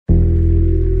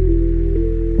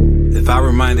If I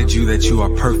reminded you that you are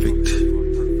perfect,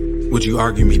 would you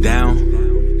argue me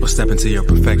down or step into your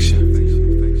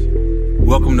perfection?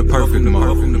 Welcome to Perfect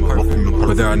Mode,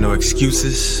 where there are no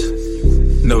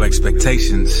excuses, no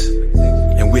expectations,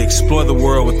 and we explore the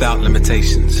world without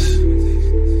limitations.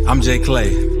 I'm Jay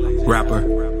Clay, rapper,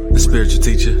 the spiritual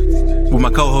teacher, with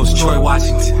my co-host Troy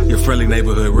Washington, your friendly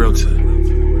neighborhood realtor.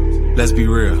 Let's be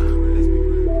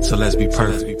real, so let's be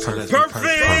perfect. Perfect.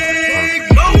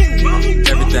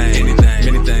 Everything,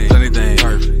 anything, plenty things,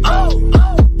 perfect.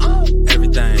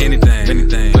 Everything,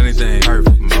 anything, plenty things,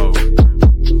 perfect mode.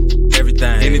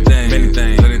 Everything, anything,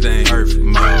 plenty things, perfect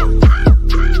mode.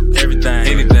 Everything,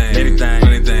 anything,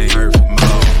 plenty things, perfect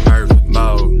mode. Perfect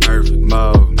mode, perfect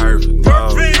mode, perfect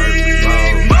mode,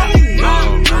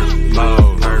 perfect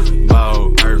mode, perfect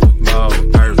mode, perfect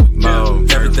mode, perfect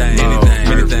mode. Everything, anything,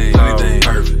 plenty things,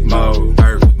 perfect mode,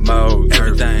 perfect mode.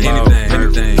 Everything, anything,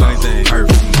 plenty things, perfect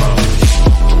mode.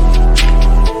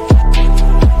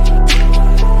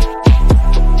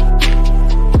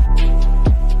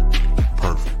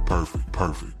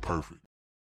 Perfect.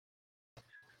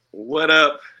 What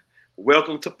up?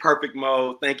 Welcome to Perfect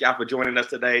Mode. Thank y'all for joining us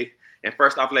today. And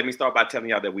first off, let me start by telling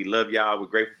y'all that we love y'all. We're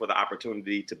grateful for the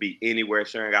opportunity to be anywhere,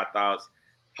 sharing our thoughts,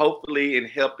 hopefully in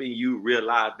helping you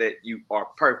realize that you are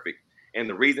perfect. And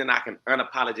the reason I can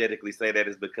unapologetically say that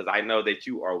is because I know that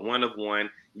you are one of one.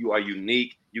 You are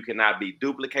unique. You cannot be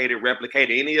duplicated,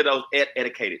 replicated, any of those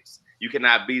etiquettes. You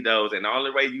cannot be those. And the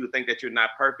only way you think that you're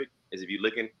not perfect is if you're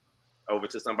looking over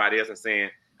to somebody else and saying,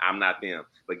 I'm not them.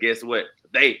 But guess what?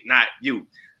 They not you.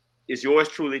 It's yours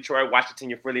truly, Troy Washington,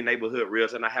 your friendly neighborhood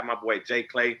realtor. And I have my boy Jay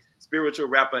Clay, spiritual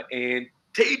rapper and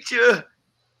teacher.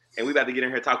 And we about to get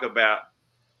in here talking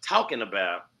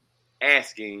about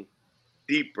asking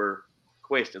deeper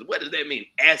questions. What does that mean?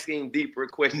 Asking deeper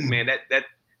questions, man.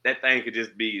 That thing could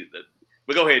just be.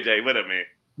 But go ahead, Jay. What up, man?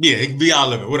 Yeah, it can be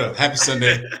all of it. What up? Happy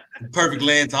Sunday. Perfect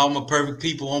land to all my perfect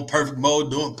people on perfect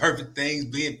mode, doing perfect things,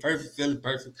 being perfect, feeling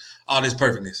perfect, all this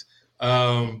perfectness.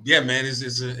 Yeah, man,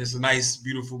 it's a nice,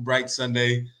 beautiful, bright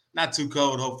Sunday. Not too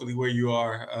cold, hopefully, where you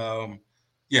are.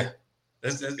 Yeah.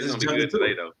 It's gonna be good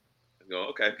today, though.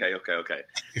 Go, okay.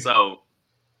 So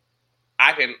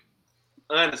I can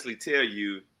honestly tell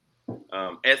you,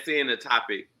 as seeing the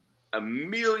topic, a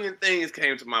million things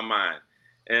came to my mind.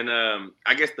 And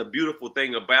I guess the beautiful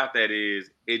thing about that is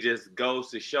it just goes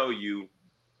to show you,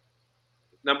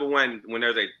 number one, when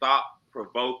there's a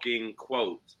thought-provoking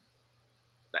quote,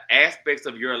 the aspects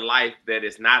of your life that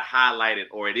is not highlighted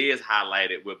or it is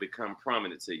highlighted will become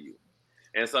prominent to you.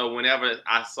 And so whenever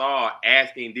I saw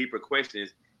asking deeper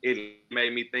questions, it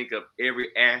made me think of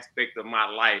every aspect of my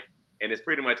life. And it's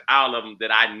pretty much all of them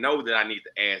that I know that I need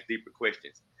to ask deeper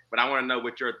questions. But I want to know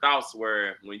what your thoughts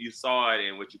were when you saw it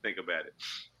and what you think about it.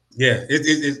 Yeah,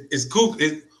 it's cool.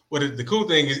 The cool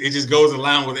thing is it just goes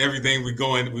along with everything we've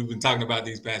been talking about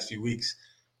these past few weeks,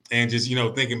 and just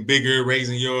thinking bigger,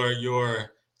 raising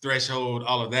your threshold,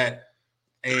 all of that.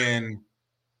 And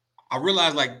I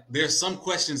realized there's some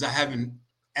questions I haven't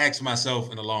asked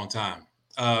myself in a long time,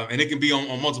 and it can be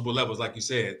on multiple levels, like you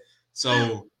said.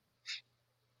 So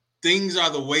things are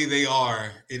the way they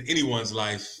are in anyone's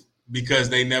life because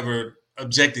they never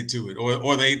objected to it,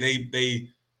 or they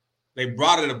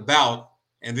brought it about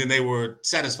and then they were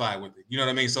satisfied with it. You know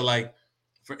what I mean? So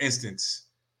for instance,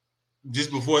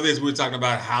 just before this, we were talking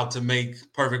about how to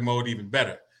make perfect mode even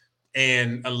better.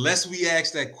 And unless we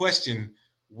ask that question,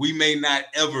 we may not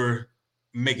ever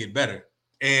make it better.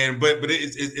 But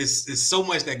it's so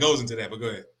much that goes into that. But go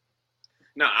ahead.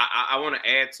 No, I want to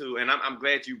add to, and I'm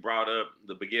glad you brought up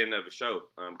the beginning of the show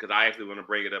because I actually want to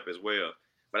bring it up as well.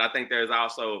 But I think there's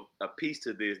also a piece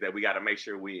to this that we got to make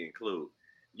sure we include.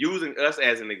 Using us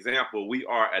as an example, we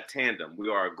are a tandem. We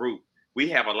are a group. We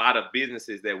have a lot of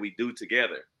businesses that we do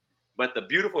together. But the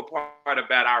beautiful part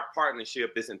about our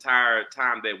partnership this entire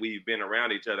time that we've been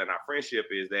around each other and our friendship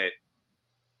is that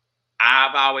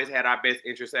I've always had our best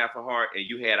interests at heart and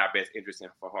you had our best interests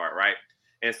at heart, right?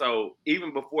 And so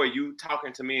even before you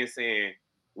talking to me and saying,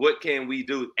 what can we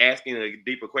do, asking a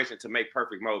deeper question to make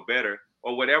perfect mode better,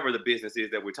 or whatever the business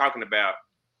is that we're talking about,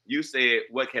 you said,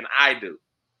 what can I do?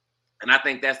 And I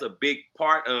think that's a big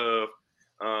part of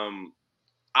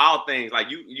all things.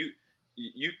 Like you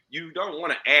don't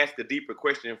want to ask a deeper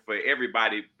question for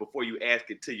everybody before you ask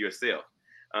it to yourself.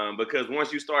 Because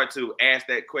once you start to ask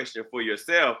that question for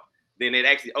yourself, then it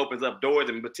actually opens up doors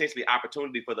and potentially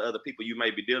opportunity for the other people you may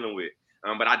be dealing with.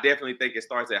 But I definitely think it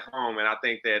starts at home. And I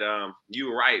think that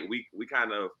you're right. We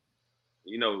kind of,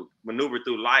 maneuver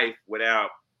through life without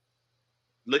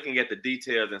looking at the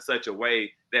details in such a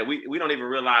way that we don't even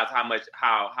realize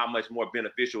how much more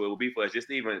beneficial it will be for us just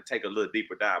to even take a little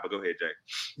deeper dive. But go ahead, Jay.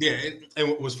 Yeah,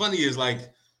 and what's funny is like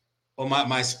on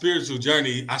my spiritual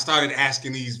journey, I started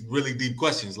asking these really deep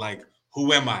questions like,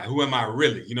 who am I? Who am I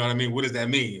really? You know what I mean? What does that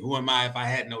mean? Who am I if I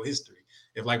had no history?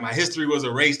 If like my history was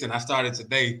erased and I started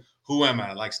today, who am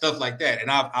I? Like stuff like that.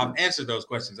 And I've answered those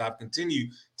questions. I've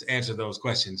continued to answer those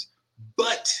questions.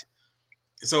 But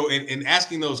so in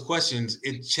asking those questions,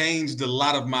 it changed a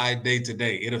lot of my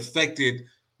day-to-day. It affected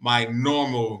my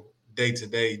normal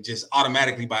day-to-day just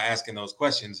automatically by asking those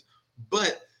questions.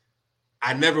 But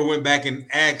I never went back and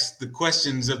asked the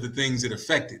questions of the things it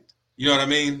affected. You know what I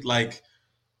mean? Like,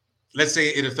 let's say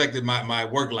it affected my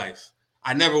work life.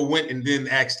 I never went and then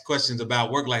asked questions about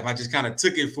work life. I just kind of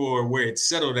took it for where it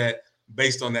settled at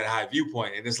based on that high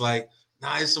viewpoint. And it's like,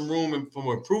 nah, there's some room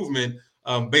for improvement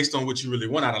based on what you really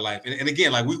want out of life. And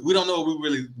again, like we don't know what we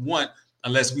really want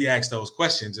unless we ask those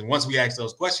questions. And once we ask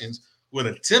those questions, we'll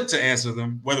attempt to answer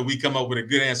them, whether we come up with a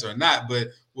good answer or not, but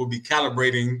we'll be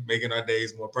calibrating, making our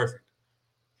days more perfect.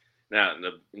 Now,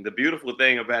 the beautiful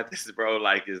thing about this, bro,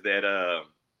 like, is that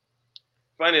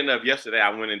funny enough, yesterday I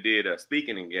went and did a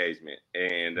speaking engagement,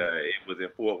 and it was in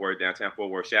Fort Worth, downtown Fort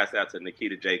Worth. Shouts out to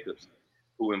Nikita Jacobs,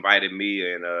 who invited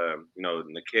me and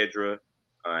Nikedra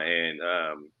and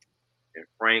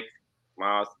Frank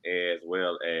Moss, as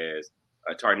well as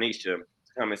Tarnisha, to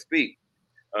come and speak.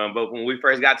 But when we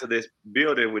first got to this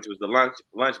building, which was the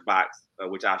lunch box,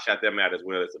 which I shot them out as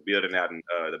well. It's a building out in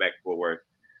the back of Fort Worth.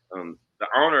 The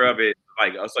owner of it,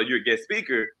 like, oh, so you're a guest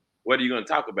speaker. What are you going to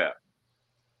talk about?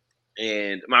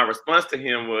 And my response to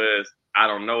him was, I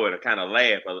don't know, and a kind of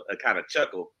laugh, a kind of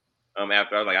chuckle.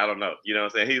 After I was like, I don't know. You know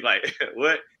what I'm saying? He's like,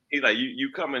 what? He's like,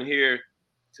 you come in here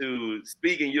to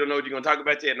speak and you don't know what you're going to talk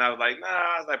about yet? And I was like, nah.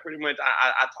 I was like, pretty much,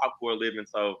 I talk for a living.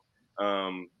 So,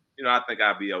 I think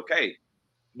I'll be okay.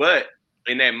 But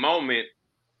in that moment,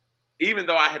 even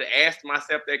though I had asked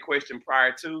myself that question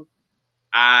prior to,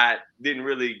 I didn't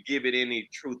really give it any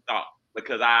true thought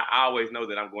because I always know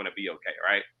that I'm going to be okay,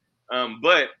 right?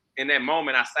 But in that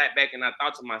moment, I sat back and I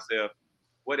thought to myself,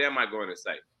 what am I going to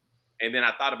say? And then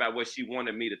I thought about what she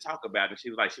wanted me to talk about. And she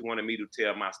was like, she wanted me to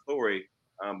tell my story,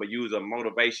 but use a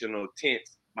motivational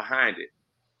tense behind it.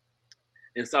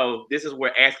 And so this is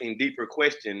where asking deeper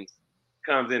questions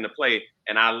comes into play.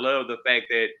 And I love the fact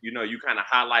that, you kind of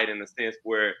highlight in a sense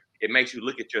where it makes you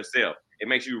look at yourself. It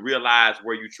makes you realize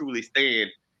where you truly stand,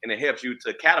 and it helps you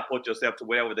to catapult yourself to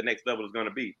whatever the next level is going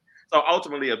to be. So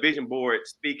ultimately, a vision board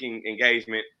speaking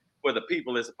engagement for the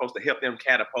people is supposed to help them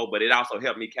catapult, but it also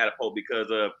helped me catapult because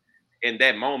of, in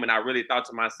that moment, I really thought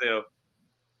to myself,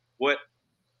 what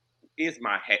is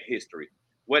my history?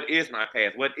 What is my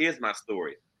past? What is my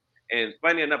story? And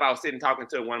funny enough, I was sitting talking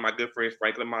to one of my good friends,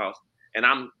 Franklin Moss, and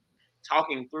I'm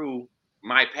talking through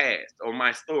my past or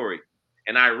my story.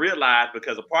 And I realized,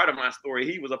 because a part of my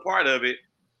story, he was a part of it,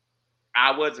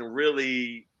 I wasn't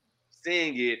really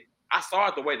seeing it. I saw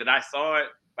it the way that I saw it,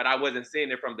 but I wasn't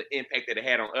seeing it from the impact that it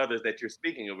had on others that you're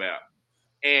speaking about.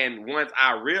 And once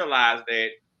I realized that,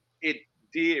 it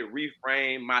did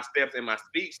reframe my steps in my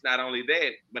speech, not only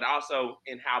that, but also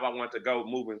in how I want to go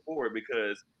moving forward,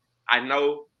 because I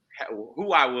know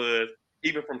who I was,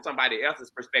 even from somebody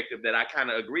else's perspective that I kind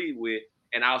of agreed with,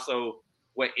 and also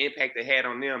what impact it had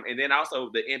on them, and then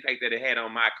also the impact that it had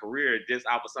on my career, just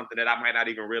off of something that I might not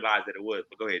even realize that it was.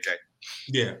 But go ahead, Jay.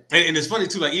 Yeah, and it's funny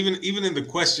too. Like even in the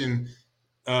question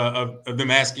of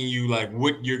them asking you like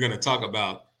what you're going to talk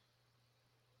about,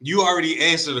 you already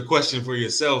answered the question for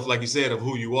yourself, like you said, of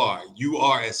who you are. You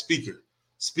are a speaker.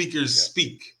 Speakers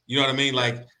speak. You know what I mean?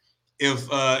 Like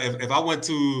if I went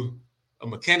to a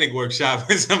mechanic workshop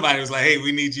and somebody was like, "Hey,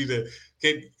 we need you to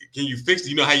can you fix it?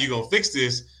 You know how you gonna fix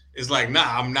this?" It's like,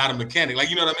 nah, I'm not a mechanic. Like,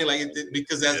 you know what I mean? Like,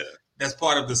 because that's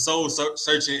part of the soul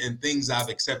searching and things I've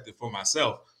accepted for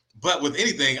myself. But with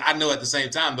anything, I know at the same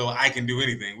time, though, I can do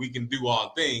anything. We can do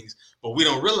all things, but we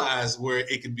don't realize where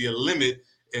it could be a limit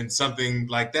in something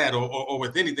like that, or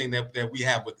with anything that we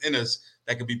have within us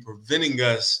that could be preventing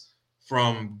us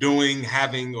from doing,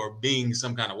 having, or being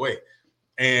some kind of way.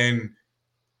 And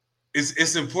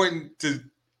it's important to,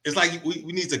 it's like we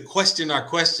need to question our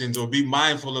questions or be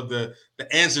mindful of the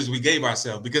answers we gave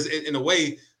ourselves, because in a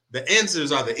way, the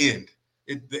answers are the end.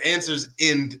 The answers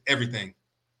end everything.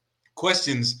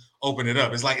 Questions open it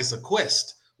up. It's like it's a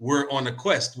quest. We're on a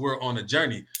quest. We're on a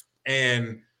journey.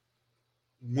 And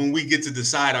when we get to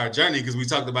decide our journey, because we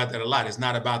talked about that a lot, it's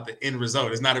not about the end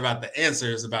result. It's not about the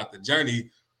answer. It's about the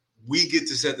journey. We get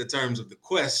to set the terms of the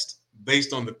quest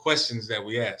based on the questions that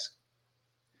we ask.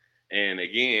 And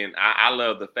again, I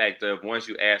love the fact of once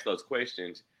you ask those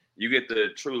questions, you get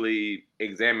to truly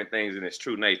examine things in its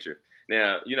true nature.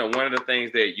 Now, one of the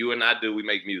things that you and I do, we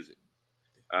make music.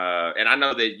 And I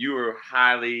know that you are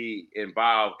highly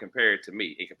involved in comparison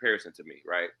to me,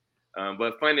 right?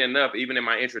 But funny enough, even in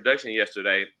my introduction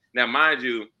yesterday, now mind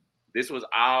you, this was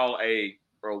all a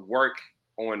work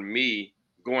on me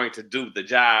going to do the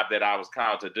job that I was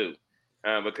called to do.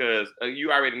 Because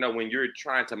you already know when you're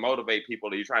trying to motivate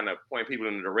people or you're trying to point people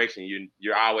in a direction,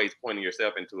 you're always pointing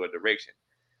yourself into a direction.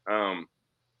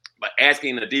 But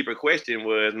asking a deeper question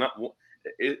was not.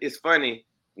 It's funny.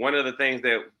 One of the things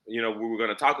that we were going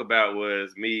to talk about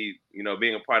was me,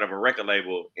 being a part of a record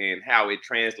label and how it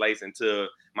translates into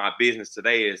my business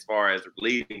today as far as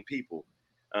leading people.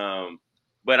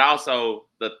 But also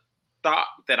the thought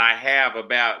that I have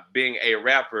about being a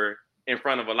rapper in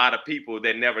front of a lot of people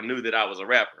that never knew that I was a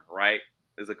rapper, right?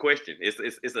 It's a question.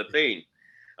 It's a thing.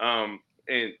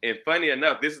 And funny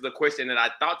enough, this is the question that I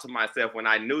thought to myself when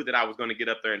I knew that I was going to get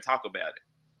up there and talk about it.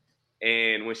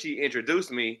 And when she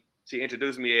introduced me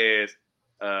as,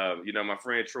 my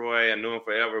friend Troy. I knew him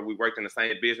forever. We worked in the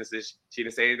same businesses. She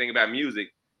didn't say anything about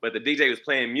music, but the DJ was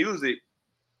playing music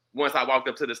once I walked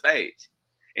up to the stage.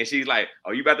 And she's like,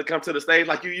 "Oh, you about to come to the stage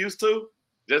like you used to?"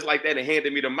 Just like that, and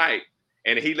handed me the mic.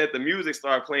 And he let the music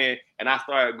start playing, and I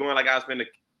started going like I was finna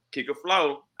kick a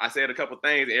flow. I said a couple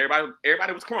things.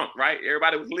 Everybody was crunk, right?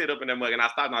 Everybody was lit up in that mug, and I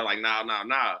stopped and I was like,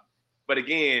 nah. But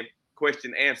again,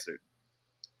 question answered.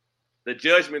 The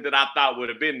judgment that I thought would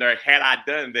have been there had I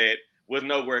done that was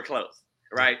nowhere close,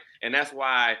 right? And that's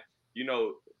why,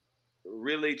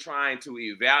 really trying to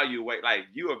evaluate, like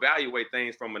you evaluate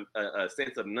things from a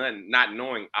sense of not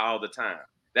knowing all the time.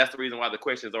 That's the reason why the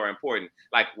questions are important.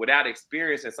 Like without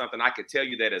experiencing something, I could tell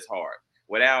you that it's hard.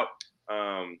 Without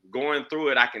going through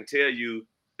it, I can tell you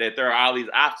that there are all these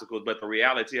obstacles, but the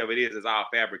reality of it is it's all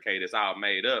fabricated, it's all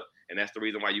made up. And that's the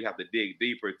reason why you have to dig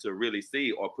deeper to really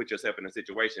see or put yourself in a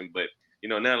situation. But,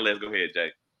 nonetheless, go ahead,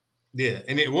 Jay. Yeah.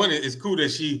 And it's cool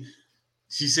that she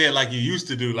said like you used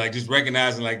to do, like just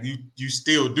recognizing like you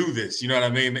still do this. You know what I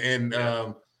mean? And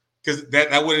because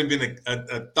that wouldn't have been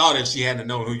a thought if she hadn't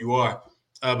known who you are.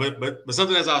 But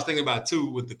something else I was thinking about too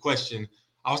with the question,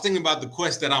 I was thinking about the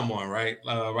quest that I'm on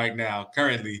right now,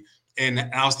 currently. And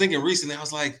I was thinking recently, I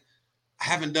was like, I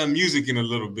haven't done music in a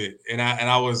little bit. And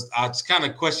I was kind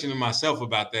of questioning myself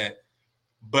about that.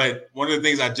 But one of the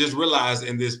things I just realized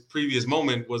in this previous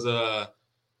moment was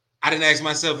I didn't ask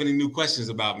myself any new questions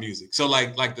about music. So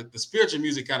like the spiritual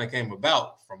music kind of came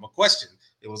about from a question.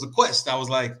 It was a quest. I was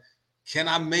like, can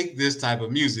I make this type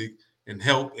of music and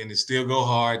help and it still go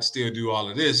hard, still do all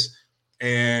of this?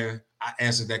 And I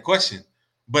answered that question.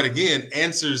 But again,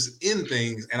 answers in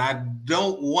things. And I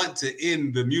don't want to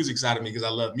end the music side of me because I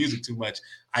love music too much.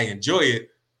 I enjoy it.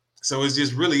 So it's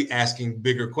just really asking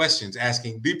bigger questions,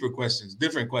 asking deeper questions,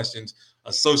 different questions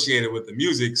associated with the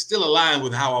music, still aligned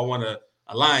with how I want to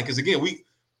align. Because again,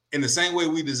 in the same way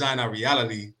we design our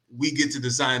reality, we get to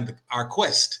design our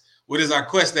quest. What is our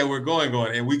quest that we're going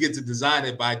on? And we get to design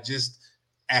it by just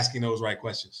asking those right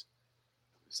questions.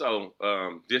 So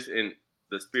just in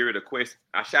the spirit of quest,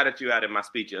 I shouted you out in my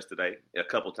speech yesterday a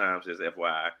couple times, as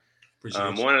FYI.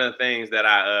 One of the things that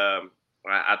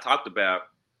I talked about,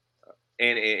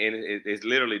 and it's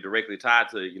literally directly tied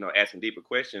to, asking deeper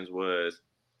questions, was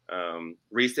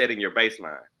resetting your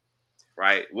baseline,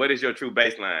 right? What is your true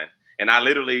baseline? And I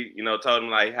literally, told him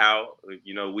like how,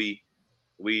 we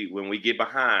when we get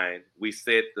behind, we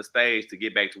set the stage to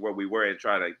get back to where we were and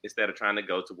instead of trying to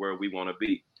go to where we want to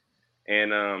be.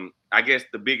 And I guess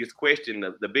the biggest question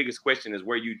is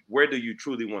where do you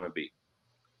truly want to be?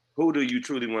 Who do you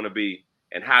truly want to be?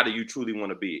 And how do you truly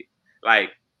want to be? Like,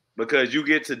 because you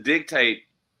get to dictate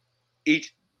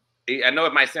I know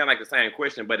it might sound like the same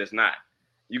question, but it's not.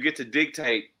 You get to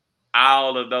dictate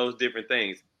all of those different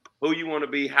things. Who you want to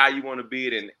be, how you want to be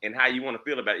it, and how you want to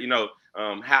feel about it.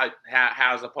 How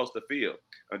it's supposed to feel.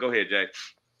 Go ahead, Jay.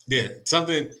 Yeah,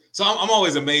 something. So I'm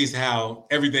always amazed how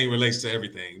everything relates to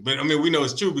everything. But I mean, we know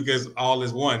it's true because all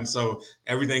is one. So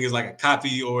everything is like a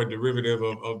copy or a derivative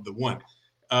of the one.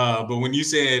 But when you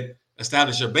said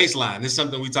establish your baseline, this is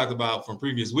something we talked about from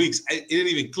previous weeks. It didn't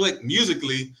even click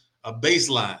musically, a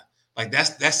baseline. Like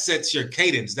that sets your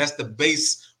cadence. That's the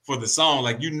base for the song.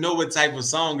 Like, what type of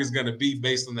song is going to be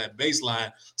based on that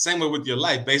baseline. Same way with your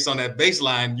life. Based on that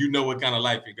baseline, what kind of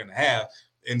life you're going to have.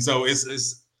 And so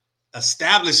it's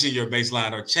establishing your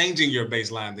baseline or changing your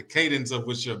baseline, the cadence of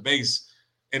which your base.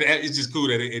 And it's just cool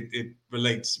that it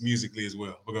relates musically as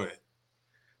well. But go ahead.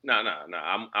 No.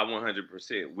 I'm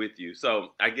 100% with you.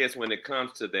 So I guess when it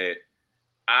comes to that,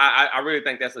 I really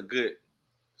think that's a good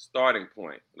starting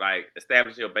point. Like,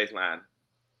 establish your baseline.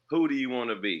 Who do you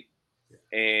want to be?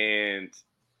 and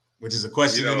which is a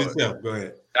question in itself. Go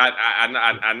ahead.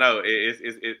 I know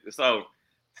it's so.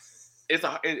 It's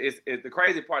the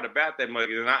crazy part about that,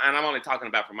 Muggy, and I'm only talking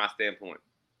about from my standpoint.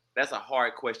 That's a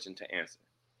hard question to answer.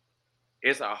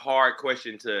 It's a hard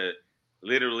question to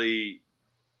literally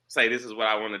say this is what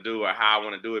I want to do or how I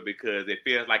want to do it, because it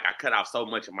feels like I cut off so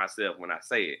much of myself when I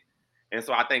say it. And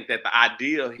so I think that the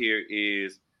ideal here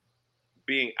is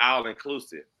being all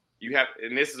inclusive. You have,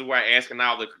 and this is where asking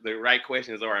all the right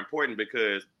questions are important,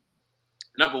 because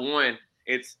number one,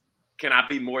 it's, can I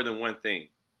be more than one thing?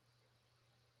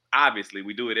 Obviously,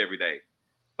 we do it every day,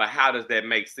 but how does that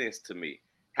make sense to me?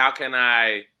 How can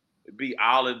I be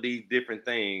all of these different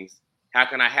things? How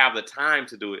can I have the time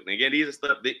to do it? And again, these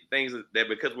are things that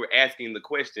because we're asking the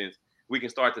questions, we can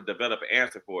start to develop an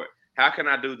answer for it. How can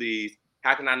I do these?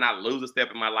 How can I not lose a step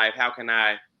in my life? How can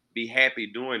I be happy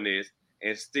doing this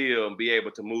and still be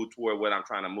able to move toward what I'm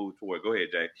trying to move toward? Go ahead,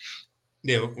 Jay.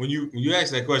 Yeah, when you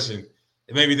ask that question,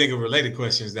 it made me think of related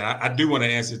questions that I do want to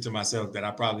answer to myself that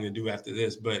I probably will do after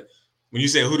this. But when you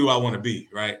say, who do I want to be,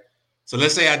 right? So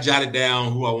let's say I jotted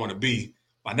down who I want to be.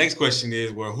 My next question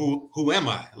is, well, who am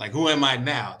I? Like, who am I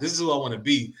now? This is who I want to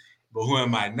be, but who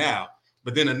am I now?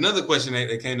 But then another question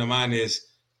that came to mind is,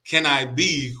 can I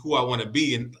be who I want to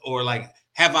be? And or like,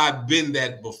 have I been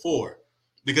that before?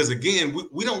 Because again,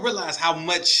 we don't realize how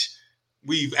much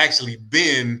we've actually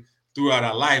been throughout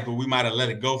our life, but we might have let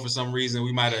it go for some reason.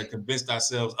 We might have convinced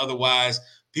ourselves otherwise.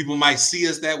 People might see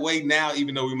us that way now,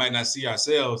 even though we might not see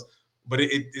ourselves. But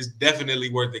it is definitely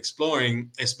worth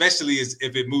exploring, especially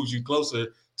if it moves you closer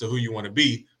to who you want to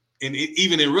be. And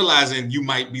even in realizing you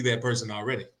might be that person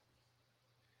already.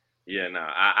 Yeah, no,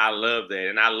 I love that.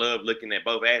 And I love looking at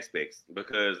both aspects,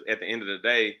 because at the end of the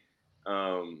day,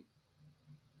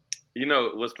 you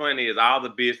know, what's funny is all the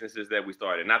businesses that we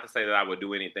started, not to say that I would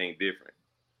do anything different,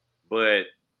 but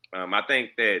I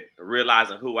think that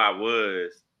realizing who I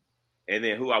was and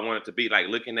then who I wanted to be, like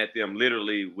looking at them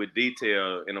literally with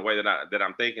detail in a way that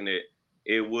I'm thinking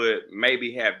it would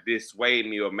maybe have dissuaded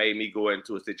me or made me go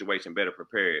into a situation better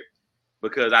prepared.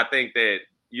 Because I think that,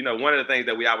 you know, one of the things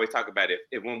that we always talk about,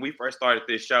 if when we first started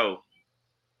this show,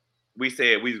 we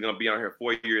said we was going to be on here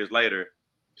 4 years later,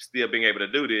 still being able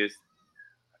to do this,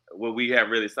 would we have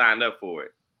really signed up for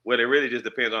it? Well, it really just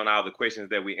depends on all the questions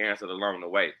that we answered along the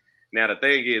way. Now, the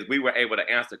thing is, we were able to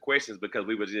answer questions because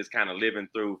we were just kind of living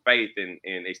through faith and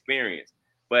experience.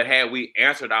 But had we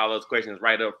answered all those questions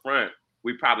right up front,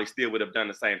 we probably still would have done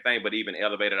the same thing, but even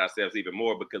elevated ourselves even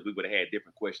more, because we would have had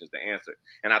different questions to answer.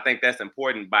 And I think that's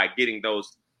important by getting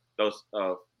those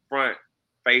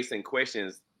front-facing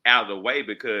questions out of the way,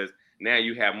 because now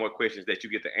you have more questions that you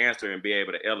get to answer and be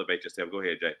able to elevate yourself. Go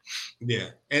ahead, Jay. Yeah,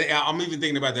 and I'm even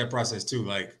thinking about that process too.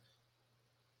 Like,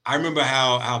 I remember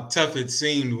how tough it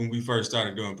seemed when we first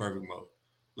started doing Perfect Mode.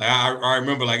 Like I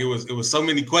remember, like it was so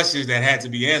many questions that had to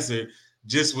be answered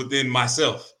just within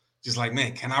myself. Just like,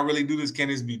 man, can I really do this? Can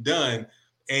this be done?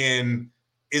 And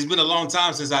it's been a long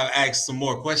time since I've asked some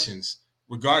more questions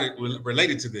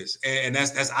related to this, and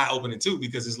that's eye opening too,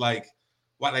 because it's like,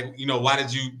 why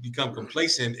did you become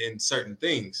complacent in certain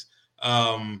things?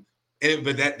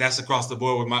 But that's across the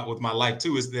board with my life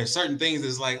too. Is there certain things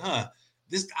that's like,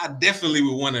 this, I definitely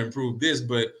would want to improve this,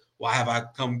 but why have I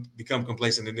become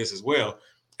complacent in this as well?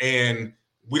 And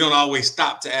we don't always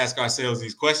stop to ask ourselves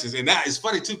these questions. And that is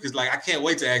funny too, because like I can't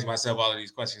wait to ask myself all of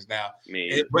these questions now.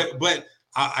 But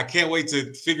I can't wait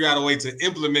to figure out a way to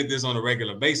implement this on a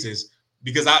regular basis,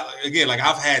 because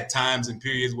I've had times and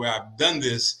periods where I've done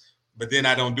this, but then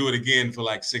I don't do it again for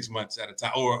like 6 months at a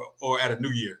time, or at a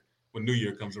new year when New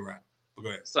Year comes around. But go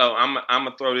ahead. So I'm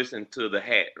gonna throw this into the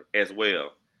hat as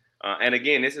well. And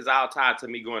again, this is all tied to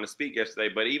me going to speak yesterday,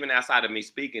 but even outside of me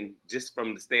speaking, just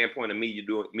from the standpoint of me and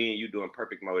you doing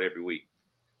Perfect Mode every week,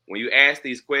 when you ask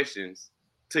these questions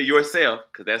to yourself,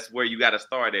 because that's where you got to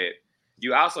start at,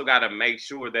 you also got to make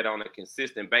sure that on a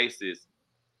consistent basis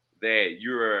that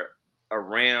you're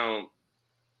around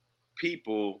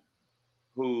people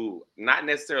who not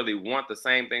necessarily want the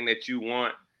same thing that you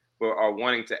want, but are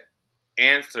wanting to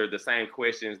answer the same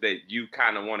questions that you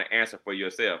kind of want to answer for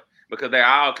yourself. Because they're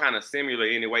all kind of similar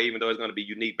anyway, even though it's going to be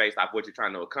unique based off what you're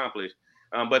trying to accomplish.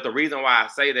 But the reason why I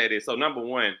say that is, so number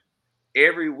one,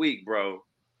 every week, bro,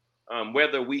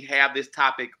 whether we have this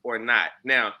topic or not.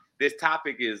 Now, this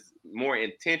topic is more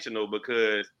intentional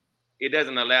because it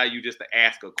doesn't allow you just to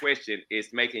ask a question.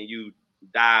 It's making you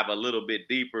dive a little bit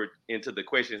deeper into the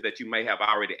questions that you may have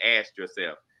already asked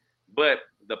yourself. But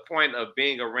the point of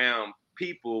being around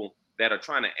people that are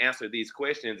trying to answer these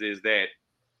questions is that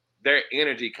their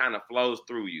energy kind of flows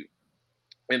through you.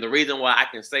 And the reason why I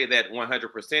can say that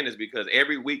 100% is because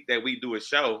every week that we do a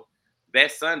show,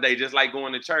 that Sunday, just like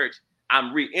going to church,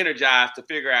 I'm re-energized to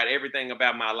figure out everything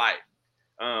about my life.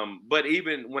 But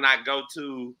even when I go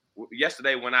to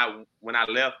yesterday, when I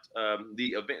left the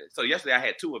event, so yesterday I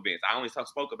had 2 events. I only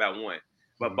spoke about one,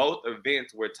 but both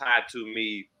events were tied to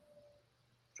me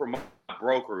promoting my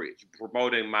brokerage,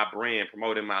 promoting my brand,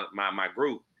 promoting my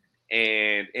group,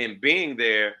 and being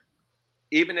there.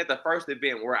 Even at the first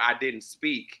event where I didn't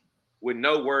speak, with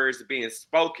no words being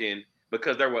spoken,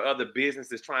 because there were other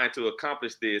businesses trying to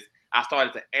accomplish this, I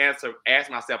started to ask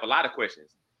myself a lot of questions.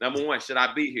 Number one, should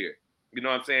I be here? You know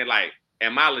what I'm saying? Like,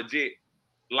 am I legit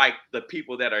like the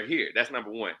people that are here? That's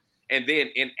number one. And then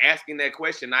in asking that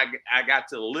question, I got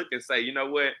to look and say, you know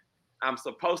what? I'm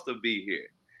supposed to be here.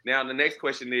 Now, the next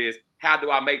question is, how do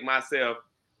I make myself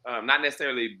not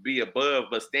necessarily be above,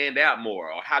 but stand out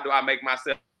more? Or how do I make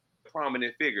myself a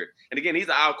prominent figure? And again, these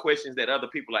are all questions that other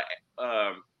people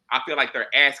are, I feel like they're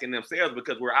asking themselves,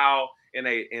 because we're all in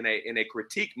a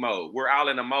critique mode. We're all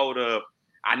in a mode of,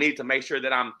 I need to make sure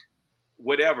that I'm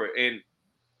whatever. And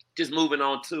just moving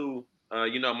on to,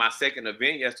 my second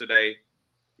event yesterday,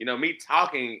 me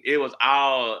talking, it was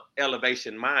all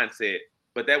elevation mindset,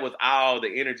 but that was all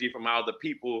the energy from all the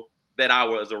people that I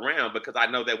was around, because I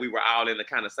know that we were all in the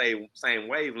kind of same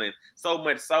wavelength. So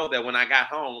much so that when I got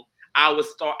home, I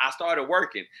started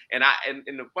working. And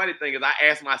the funny thing is, I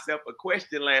asked myself a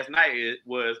question last night. It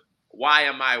was, why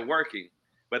am I working?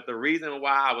 But the reason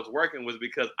why I was working was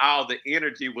because all the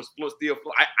energy was still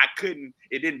flow. I couldn't,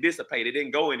 it didn't dissipate. It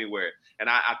didn't go anywhere. And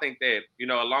I think that,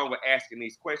 along with asking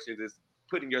these questions, is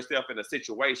putting yourself in a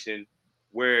situation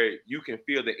where you can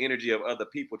feel the energy of other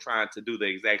people trying to do the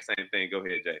exact same thing. Go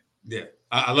ahead, Jay. Yeah,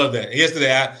 I love that.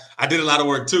 Yesterday, I did a lot of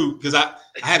work too, because I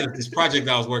had this project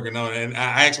I was working on, and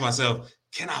I asked myself,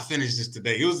 can I finish this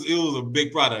today? It was a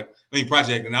big project,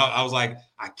 and I was like,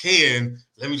 I can.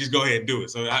 Let me just go ahead and do it.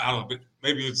 So I don't know,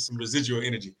 maybe it's some residual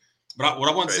energy. But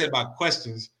what I wanted to say about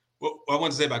questions,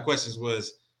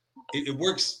 was it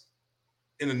works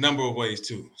in a number of ways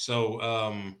too. So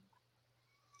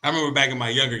I remember back in my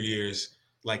younger years,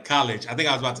 like college, I think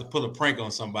I was about to pull a prank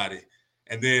on somebody.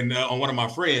 And then on one of my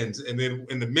friends, and then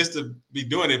in the midst of me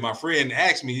doing it, my friend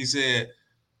asked me, he said,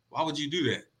 why would you do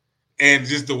that? And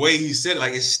just the way he said it,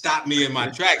 like, it stopped me in my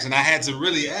tracks. And I had to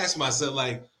really ask myself,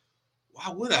 like, why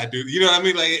would I do? You know what I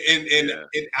mean? Like, and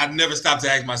I never stopped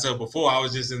to ask myself before. I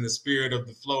was just in the spirit of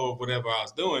the flow of whatever I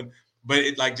was doing. But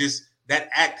it, like, just that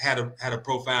act had a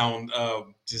profound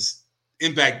just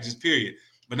impact, just period.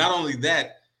 But not only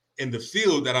that, in the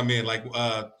field that I'm in, like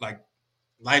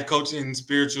life coaching,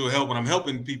 spiritual help, when I'm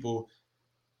helping people,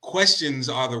 questions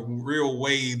are the real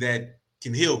way that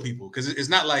can heal people. Because it's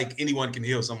not like anyone can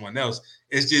heal someone else.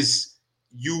 It's just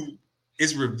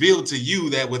it's revealed to you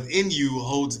that within you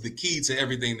holds the key to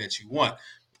everything that you want.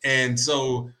 And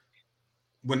so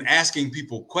when asking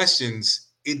people questions,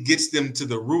 it gets them to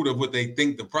the root of what they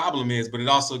think the problem is, but it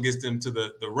also gets them to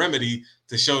the remedy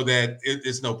to show that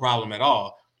it's no problem at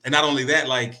all. And not only that,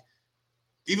 like,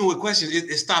 even with questions,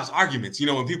 it stops arguments.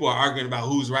 When people are arguing about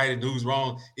who's right and who's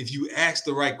wrong, if you ask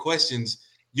the right questions,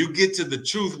 you get to the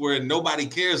truth where nobody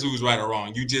cares who's right or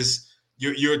wrong.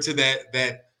 You're to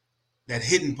that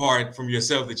hidden part from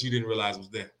yourself that you didn't realize was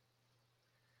there.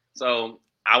 So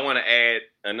I want to add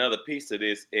another piece to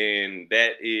this, and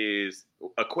that is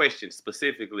a question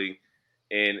specifically,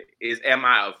 and am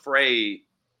I afraid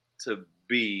to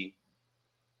be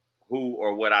who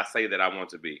or what I say that I want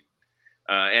to be?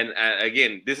 And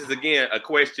again, this is a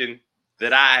question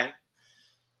that I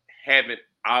haven't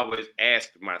always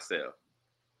asked myself.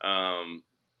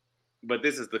 But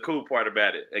this is the cool part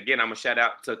about it. Again, I'm going to shout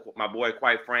out to my boy,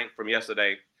 Quite Frank, from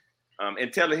yesterday,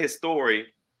 and telling his story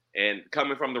and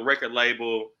coming from the record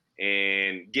label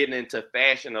and getting into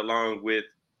fashion along with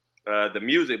the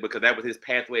music, because that was his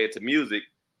pathway into music.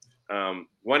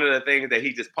 One of the things that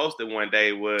he just posted one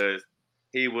day was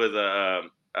he was a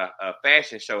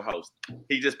fashion show host.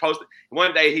 He just posted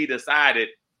one day, he decided,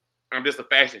 I'm just a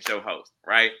fashion show host,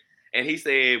 right? And he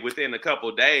said within a couple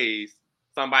of days,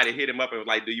 somebody hit him up and was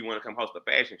like, do you want to come host a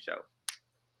fashion show?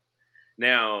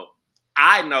 Now,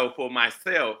 I know for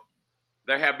myself,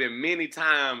 there have been many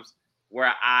times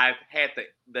where I've had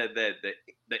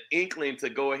the inkling to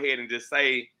go ahead and just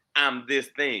say, I'm this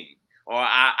thing, or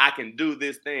I can do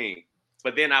this thing.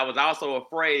 But then I was also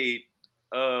afraid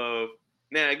of,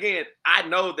 now again, I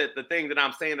know that the thing that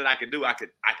I'm saying that I could do, I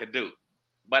could do.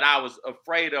 But I was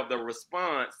afraid of the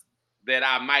response that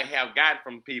I might have gotten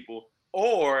from people,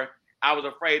 or I was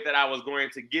afraid that I was going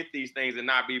to get these things and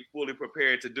not be fully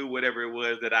prepared to do whatever it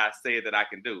was that I said that I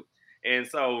can do. And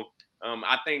so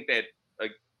I think that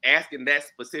asking that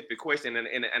specific question,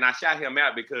 and I shout him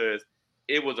out because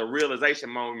it was a realization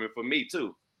moment for me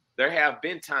too. There have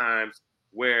been times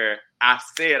where I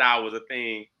said I was a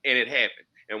thing and it happened.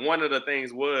 And one of the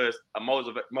things was a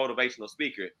motivational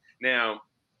speaker. Now,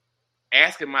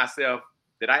 asking myself,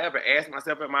 did I ever ask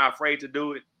myself, am I afraid to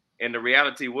do it? And the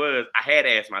reality was I had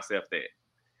asked myself that.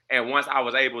 And once I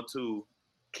was able to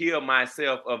kill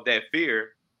myself of that fear,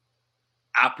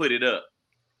 I put it up.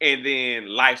 And then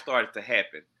life started to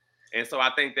happen. And so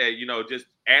I think that, just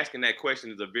asking that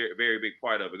question is a very, very big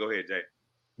part of it. Go ahead, Jay.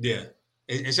 Yeah.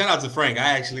 And shout out to Frank.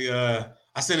 I actually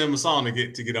I sent him a song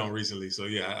to get on recently. So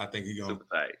yeah, I think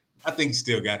I think he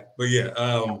still got it. But yeah,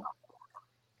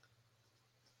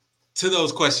 to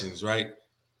those questions, right?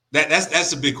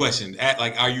 That's a big question.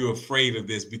 Are you afraid of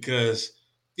this? Because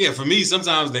yeah, for me,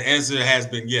 sometimes the answer has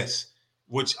been yes,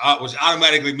 which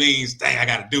automatically means, dang, I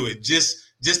got to do it just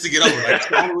to get over it. Like,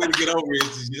 the only way to get over it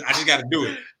is I just got to do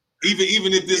it,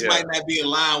 even if this might not be in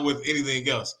line with anything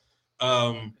else.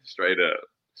 Straight up.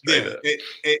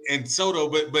 And so though,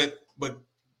 but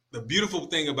the beautiful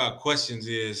thing about questions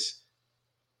is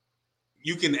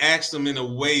you can ask them in a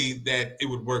way that it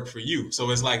would work for you. So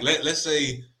it's like, let's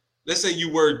say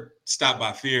you were stopped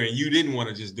by fear and you didn't want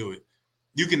to just do it.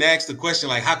 You can ask the question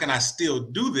like, how can I still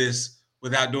do this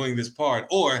without doing this part?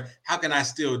 Or how can I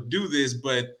still do this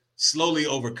but slowly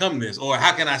overcome this? Or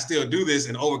how can I still do this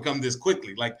and overcome this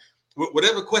quickly? Like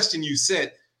whatever question you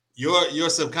set, your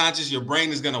subconscious, your brain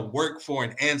is going to work for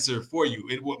an answer for you.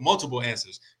 Multiple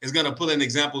answers. It's going to pull in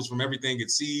examples from everything it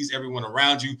sees, everyone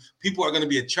around you. People are going to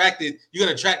be attracted. You're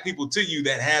going to attract people to you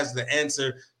that has the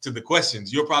answer to the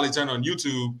questions. You'll probably turn on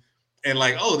YouTube and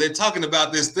like, oh, they're talking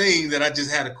about this thing that I just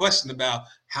had a question about.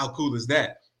 How cool is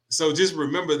that? So just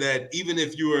remember that even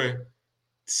if you are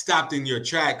stopped in your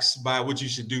tracks by what you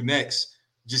should do next,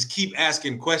 just keep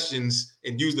asking questions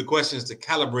and use the questions to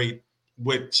calibrate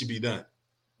what should be done.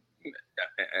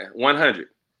 100.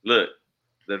 Look,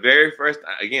 the very first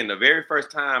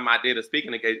time I did a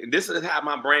speaking engagement, this is how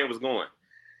my brain was going.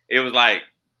 It was like,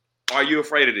 are you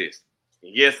afraid of this?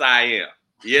 Yes, I am.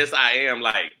 Yes, I am.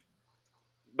 Like,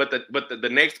 but the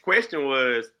next question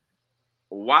was,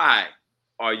 why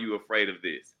are you afraid of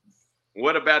this?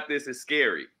 What about this is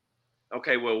scary?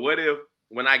 Okay, well, what if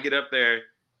when I get up there,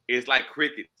 it's like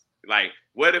crickets? Like,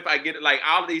 what if I get like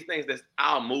all of these things that's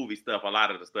all movie stuff, a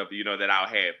lot of the stuff, that I'll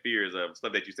have fears of,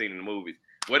 stuff that you've seen in the movies.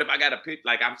 What if I got to picture,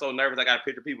 like, I'm so nervous, I got to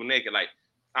picture people naked. Like,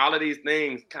 all of these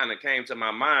things kind of came to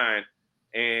my mind.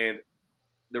 And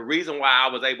the reason why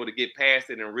I was able to get past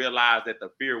it and realize that the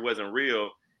fear wasn't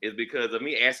real is because of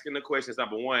me asking the questions,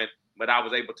 number one, but I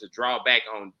was able to draw back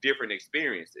on different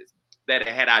experiences that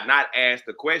had I not asked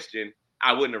the question,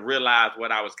 I wouldn't have realized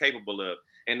what I was capable of.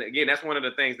 And again, that's one of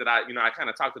the things that I kind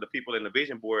of talked to the people in the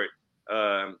vision board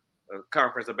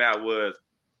conference about was,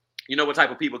 what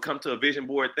type of people come to a vision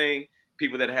board thing?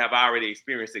 People that have already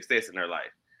experienced success in their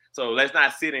life. So let's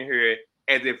not sit in here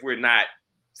as if we're not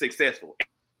successful.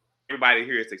 Everybody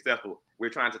here is successful. We're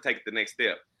trying to take the next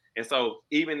step. And so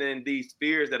even in these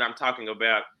fears that I'm talking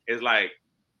about, it's like,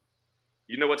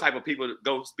 what type of people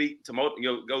go speak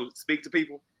to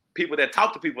people? People that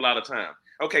talk to people all the time.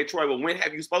 Okay, Troy, well, when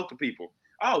have you spoke to people?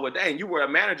 Oh, well, dang, you were a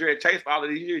manager at Chase for all of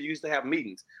these years. You used to have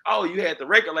meetings. Oh, you had the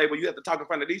record label. You have to talk in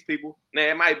front of these people. Now,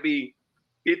 it might be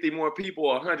 50 more people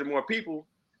or 100 more people,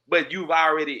 but you've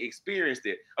already experienced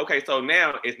it. Okay, so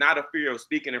now it's not a fear of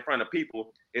speaking in front of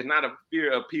people. It's not a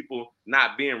fear of people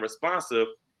not being responsive.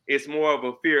 It's more of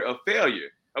a fear of failure.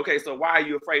 Okay, so why are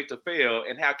you afraid to fail,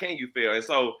 and how can you fail? And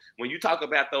so when you talk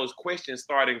about those questions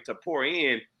starting to pour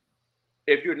in,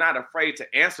 if you're not afraid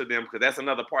to answer them, because that's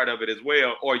another part of it as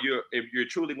well, or if you're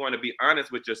truly going to be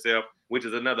honest with yourself, which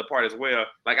is another part as well.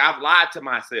 Like I've lied to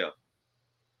myself.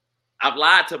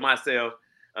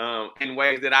 In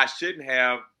ways that I shouldn't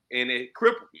have, and it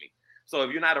crippled me. So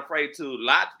if you're not afraid to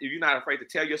lie, if you're not afraid to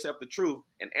tell yourself the truth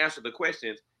and answer the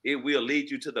questions, it will lead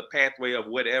you to the pathway of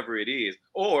whatever it is,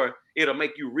 or it'll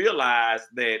make you realize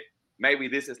that maybe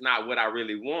this is not what I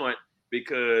really want,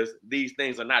 because these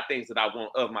things are not things that I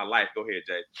want of my life. Go ahead,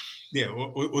 Jay. Yeah,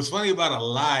 what's funny about a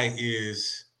lie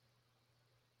is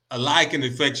a lie can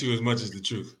affect you as much as the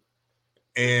truth.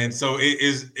 And so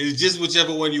it's just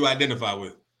whichever one you identify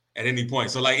with at any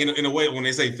point. So like in a way, when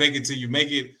they say fake it till you make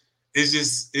it, it's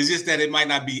just that it might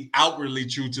not be outwardly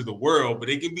true to the world, but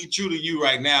it can be true to you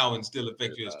right now and still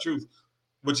affect you as truth.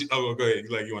 But go ahead.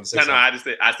 Like you want to say something?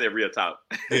 No, I said real talk.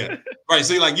 Yeah, right.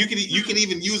 So like you can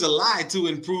even use a lie to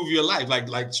improve your life,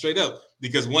 like straight up,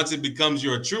 because once it becomes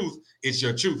your truth, it's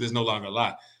your truth. It's no longer a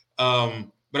lie.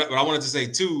 But I wanted to say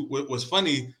too, what was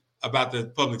funny about the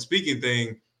public speaking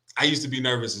thing, I used to be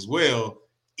nervous as well,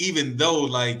 even though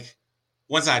like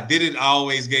once I did it, I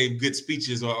always gave good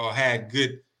speeches or had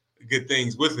good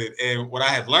things with it. And what I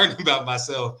have learned about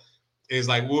myself is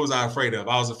like, what was I afraid of?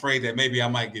 I was afraid that maybe I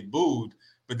might get booed.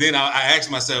 But then I asked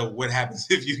myself, what happens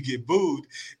if you get booed?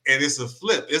 And it's a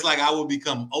flip. It's like I will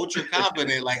become ultra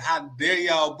confident. Like, how dare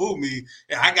y'all boo me?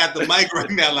 And I got the mic right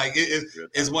now. Like,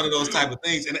 it's one of those type of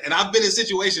things. And I've been in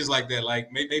situations like that, like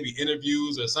maybe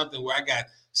interviews or something where I got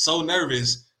so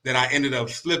nervous that I ended up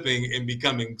flipping and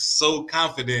becoming so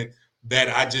confident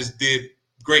that I just did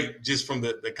great just from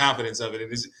the confidence of it.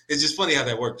 And it's just funny how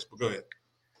that works. But go ahead.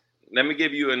 Let me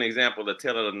give you an example of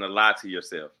telling the lie to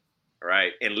yourself,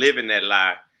 right? And living that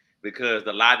lie, because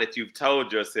the lie that you've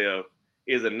told yourself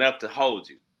is enough to hold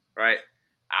you, right?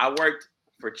 I worked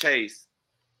for Chase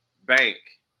Bank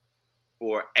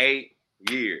for 8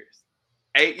 years.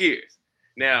 8 years.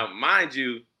 Now, mind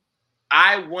you,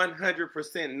 I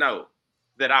 100% know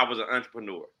that I was an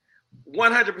entrepreneur.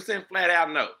 100% flat out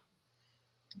know.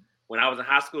 When I was in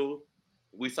high school,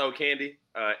 we sold candy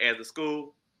as a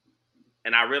school.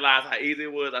 And I realized how easy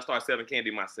it was. I started selling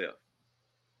candy myself.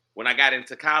 When I got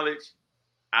into college,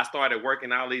 I started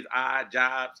working all these odd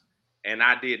jobs, and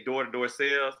I did door-to-door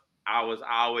sales. I was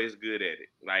always good at it.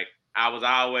 Like, I was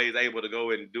always able to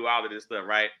go and do all of this stuff,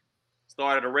 right?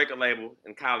 Started a record label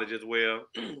in college as well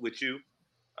with you.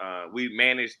 We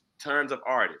managed tons of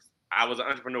artists. I was an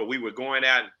entrepreneur. We were going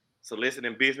out and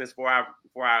soliciting business for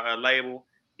our label,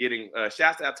 getting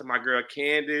shouts out to my girl,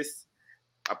 Candace.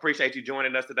 I appreciate you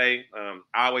joining us today. I've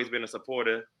always been a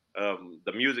supporter of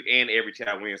the music and Every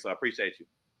Child Wins, so I appreciate you.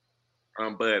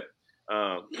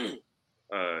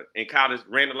 In college,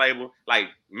 ran the label, like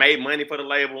made money for the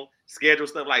label, scheduled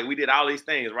stuff, like we did all these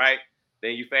things, right?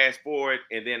 Then you fast forward,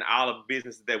 and then all of the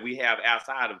businesses that we have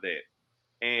outside of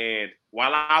that. And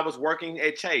while I was working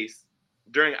at Chase,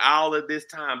 during all of this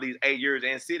time, these 8 years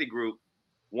and Citigroup,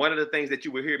 one of the things that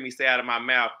you would hear me say out of my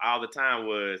mouth all the time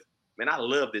was, man, I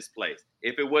love this place.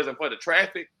 If it wasn't for the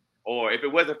traffic or if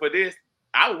it wasn't for this,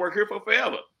 I would work here for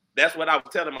forever. That's what I was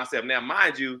telling myself. Now,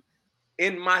 mind you,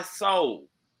 in my soul,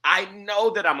 I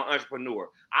know that I'm an entrepreneur.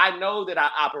 I know that I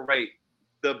operate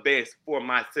the best for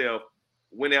myself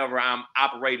whenever I'm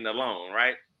operating alone,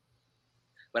 right?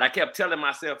 But I kept telling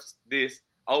myself this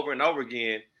over and over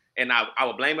again, and I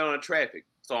would blame it on the traffic.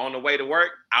 So on the way to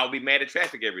work, I would be mad at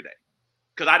traffic every day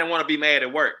because I didn't want to be mad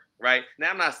at work. Right now,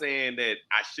 I'm not saying that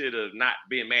I should have not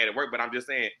been mad at work, but I'm just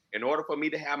saying, in order for me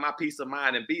to have my peace of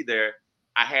mind and be there,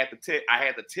 I had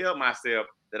to tell myself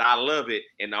that I love it,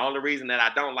 and the only reason that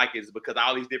I don't like it is because of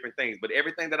all these different things. But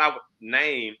everything that I would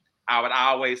name, I would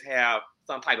always have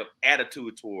some type of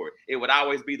attitude toward. It would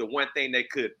always be the one thing that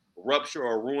could rupture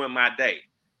or ruin my day.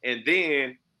 And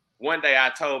then one day I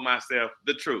told myself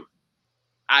the truth.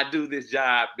 I do this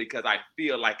job because I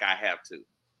feel like I have to.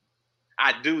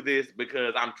 I do this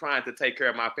because I'm trying to take care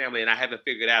of my family and I haven't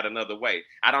figured out another way.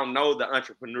 I don't know the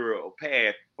entrepreneurial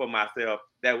path for myself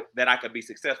that I could be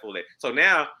successful at. So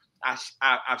now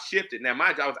I've shifted. Now,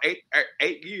 mind you, I was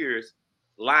eight years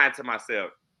lying to myself,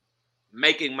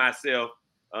 making myself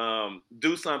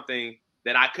do something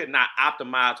that I could not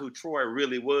optimize who Troy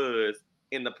really was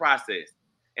in the process.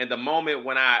 And the moment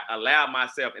when I allowed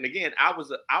myself, and again, I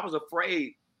was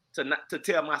afraid to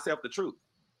tell myself the truth.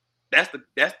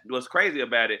 That's what's crazy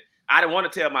about it. I didn't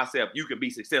want to tell myself you can be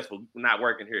successful not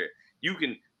working here. You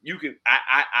can.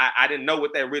 I didn't know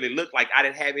what that really looked like. I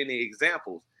didn't have any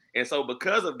examples, and so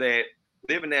because of that,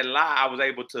 living that lie, I was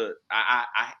able to.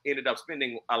 I ended up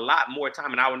spending a lot more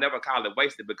time, and I would never call it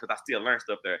wasted because I still learned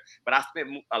stuff there. But I spent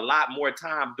a lot more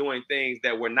time doing things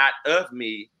that were not of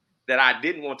me, that I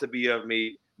didn't want to be of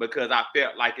me, because I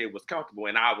felt like it was comfortable,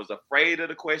 and I was afraid of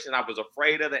the question. I was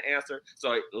afraid of the answer.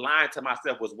 So lying to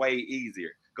myself was way easier.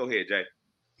 Go ahead, Jay.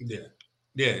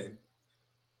 Yeah.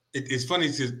 It's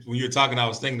funny when you're talking, I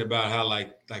was thinking about how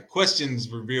like questions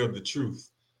reveal the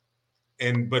truth,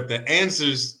 but the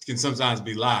answers can sometimes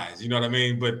be lies. You know what I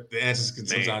mean? But the answers can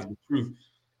sometimes be truth.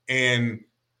 And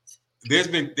there's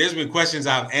been questions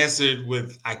I've answered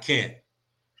with I can't.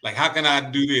 Like, how can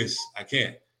I do this? I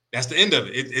can't. That's the end of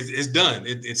it. It's done.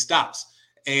 It stops.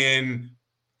 And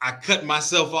I cut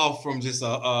myself off from just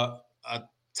a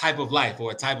type of life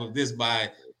or a type of this by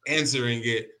answering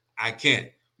it. I can't.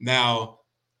 Now,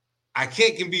 I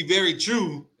can't can be very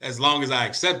true as long as I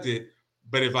accept it.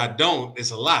 But if I don't,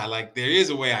 it's a lie. Like, there is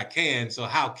a way I can. So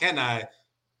how can I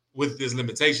with this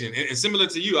limitation? And similar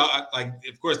to you,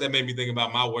 of course, that made me think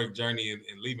about my work journey and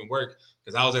leaving work,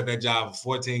 because I was at that job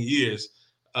for 14 years.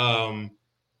 And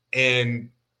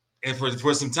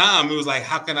for some time, it was like,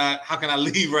 how can I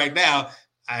leave right now?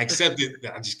 I accepted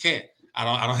that I just can't. I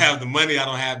don't have the money. I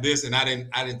don't have this, and I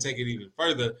didn't take it even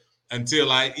further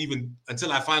until I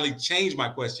finally changed my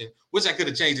question, which I could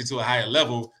have changed it to a higher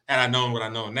level had I known what I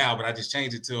know now. But I just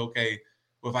changed it to, okay,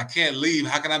 well, if I can't leave,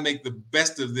 how can I make the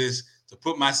best of this to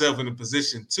put myself in a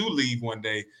position to leave one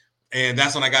day? And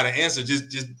that's when I got an answer. Just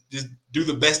do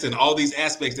the best in all these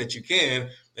aspects that you can.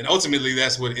 And ultimately,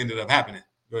 that's what ended up happening.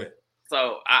 Go ahead.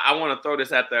 So I want to throw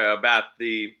this out there about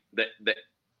the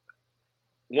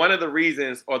one of the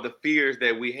reasons or the fears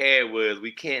that we had was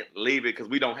we can't leave it because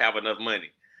we don't have enough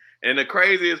money. And the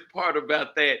craziest part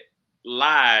about that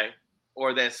lie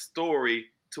or that story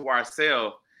to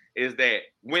ourselves is that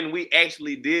when we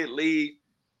actually did leave,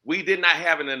 we did not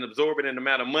have an absorbent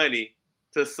amount of money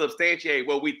to substantiate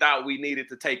what we thought we needed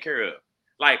to take care of.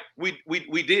 Like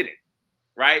we didn't,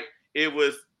 right? It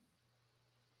was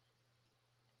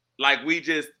like we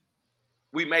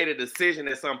made a decision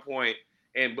at some point,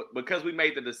 and because we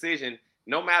made the decision,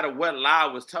 no matter what lie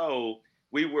was told,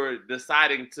 we were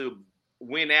deciding to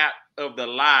win out of the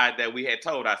lie that we had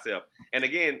told ourselves. And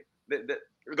again,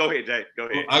 go ahead, Jay. Go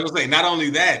ahead. Well, I was going to say, not only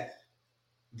that,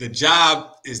 the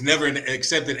job is never an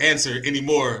accepted answer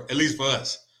anymore, at least for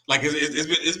us. Like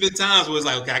it's been times where it's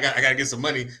like, okay, I got to get some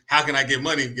money. How can I get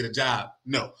money and get a job?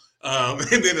 No.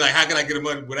 And then like, how can I get the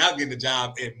money without getting a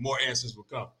job? And more answers will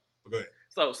come. But go ahead.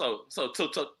 So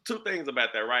two things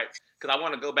about that, right? Because I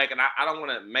want to go back, and I don't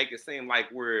want to make it seem like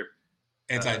we're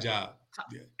anti-job,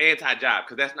 anti-job,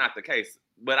 because that's not the case.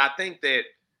 But I think that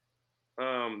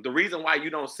the reason why you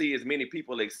don't see as many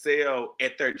people excel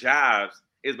at their jobs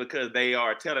is because they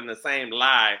are telling the same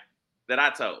lie that I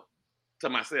told to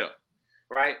myself,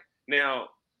 right? Now,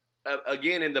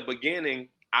 again, in the beginning,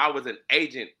 I was an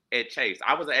agent at Chase.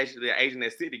 I was actually an agent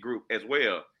at Citigroup as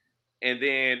well. And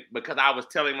then because I was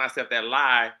telling myself that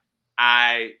lie,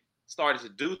 I started to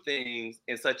do things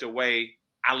in such a way.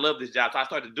 I love this job. So I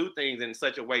started to do things in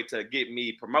such a way to get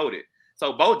me promoted.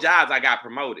 So both jobs I got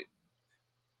promoted,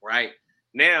 right?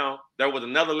 Now, there was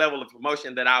another level of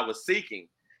promotion that I was seeking.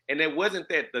 And it wasn't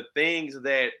that the things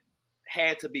that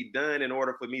had to be done in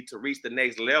order for me to reach the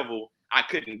next level I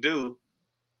couldn't do,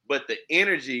 but the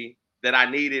energy that I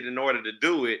needed in order to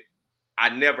do it, I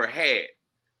never had.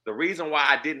 The reason why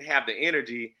I didn't have the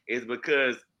energy is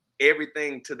because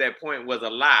everything to that point was a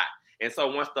lie. And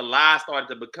so once the lie started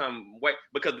to become,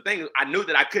 because the thing is, I knew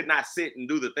that I could not sit and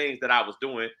do the things that I was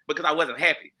doing because I wasn't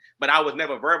happy. But I was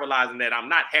never verbalizing that I'm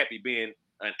not happy being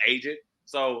an agent.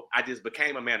 So I just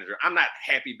became a manager. I'm not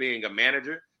happy being a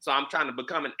manager. So I'm trying to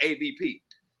become an AVP.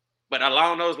 But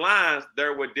along those lines,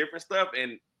 there were different stuff.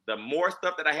 And the more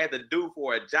stuff that I had to do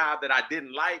for a job that I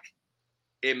didn't like,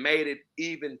 it made it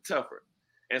even tougher.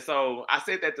 And so I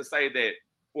said that to say that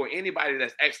for anybody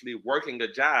that's actually working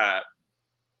a job,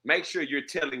 make sure you're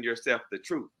telling yourself the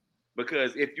truth.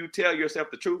 Because if you tell yourself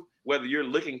the truth, whether you're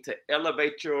looking to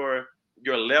elevate your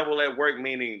level at work,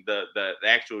 meaning the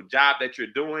actual job that you're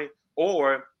doing,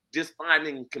 or just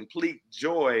finding complete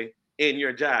joy in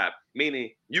your job,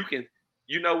 meaning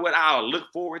you know what I'll look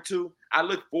forward to? I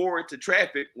look forward to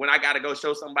traffic when I got to go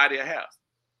show somebody a house.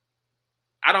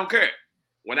 I don't care.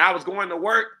 When I was going to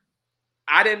work,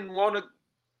 I didn't want to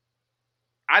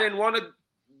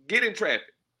get in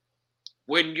traffic.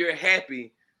 When you're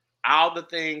happy, all the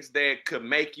things that could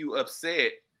make you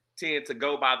upset tend to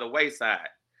go by the wayside.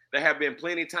 There have been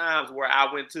plenty of times where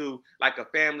I went to like a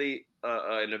family,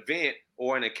 an event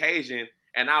or an occasion,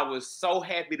 and I was so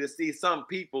happy to see some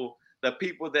people. The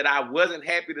people that I wasn't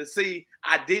happy to see,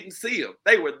 I didn't see them.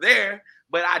 They were there,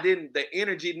 but the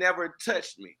energy never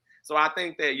touched me. So I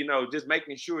think that, just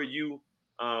making sure you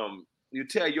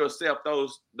tell yourself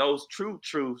those true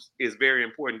truths is very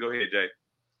important. Go ahead, Jay.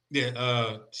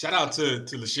 Yeah, shout out to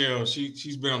LaCheryl.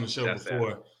 She's been on the show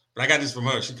before, but I got this from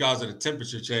her. She calls it a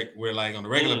temperature check, where like on a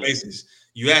regular basis,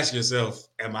 you ask yourself,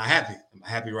 am I happy? Am I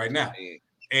happy right now?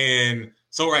 And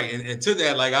so, right. And to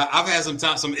that, like I've had some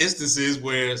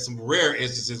rare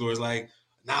instances where it's like,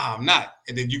 nah, I'm not.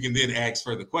 And then you can then ask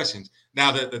further questions.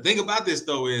 Now, the thing about this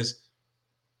though is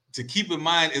to keep in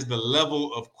mind is the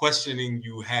level of questioning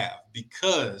you have,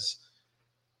 because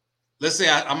let's say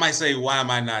I might say, why am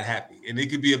I not happy? And it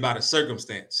could be about a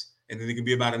circumstance, and then it could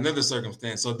be about another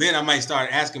circumstance. So then I might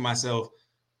start asking myself,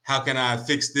 how can I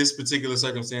fix this particular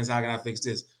circumstance? How can I fix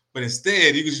this? But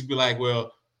instead, you can just be like,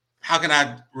 well, how can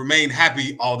I remain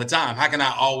happy all the time? How can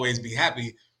I always be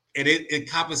happy? And it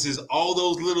encompasses all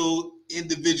those little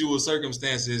individual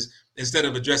circumstances instead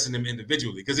of addressing them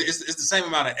individually, because it's the same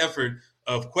amount of effort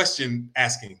of question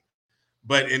asking.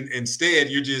 But instead,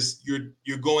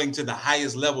 you're going to the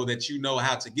highest level that you know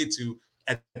how to get to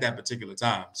at that particular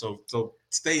time. So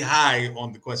stay high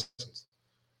on the questions.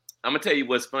 I'm gonna tell you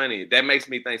what's funny. That makes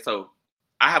me think. So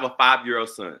I have a 5-year-old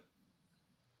son.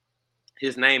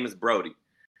 His name is Brody.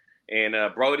 And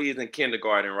Brody is in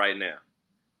kindergarten right now.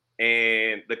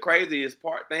 And the craziest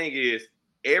thing is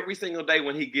every single day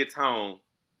when he gets home,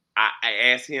 I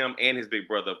ask him and his big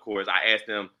brother, of course, I ask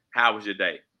them, how was your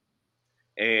day?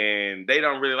 And they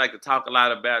don't really like to talk a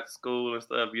lot about school and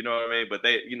stuff, you know what I mean? But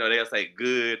they, they'll say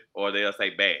good or they'll say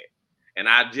bad. And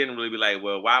I generally be like,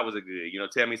 well, why was it good?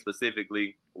 Tell me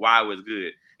specifically why it was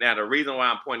good. Now, the reason why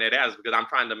I'm pointing that out is because I'm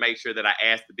trying to make sure that I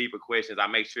ask the deeper questions. I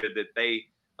make sure that they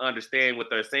understand what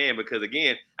they're saying. Because,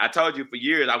 again, I told you for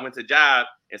years I went to job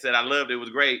and said I loved it, it was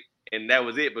great. And that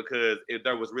was it because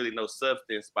there was really no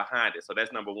substance behind it. So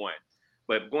that's number one.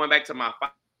 But going back to my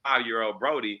 5-year-old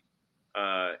Brody,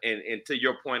 and to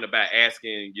your point about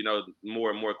asking,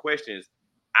 more and more questions,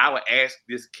 I would ask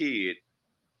this kid,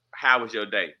 how was your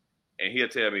day? And he'll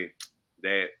tell me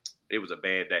that it was a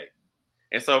bad day.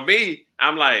 And so me,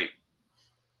 I'm like,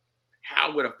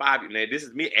 how would a 5-year-old, now this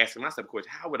is me asking myself a question,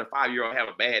 how would a 5-year-old have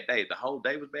a bad day? The whole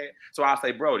day was bad? So I'll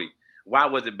say, Brody, why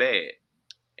was it bad?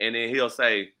 And then he'll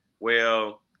say,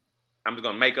 well, I'm just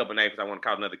going to make up a name because I want to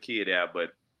call another kid out,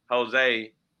 but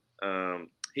Jose,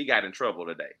 he got in trouble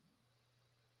today.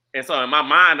 And so in my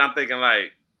mind, I'm thinking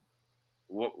like,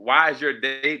 why is your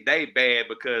day bad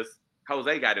because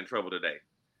Jose got in trouble today?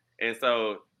 And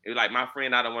so it was like, my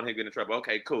friend, I don't want him to get in trouble.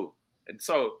 Okay, cool. And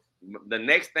so the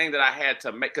next thing that I had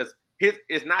to make, because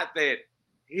it's not that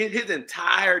his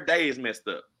entire day is messed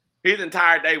up. His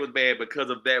entire day was bad because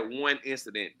of that one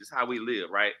incident. Just how we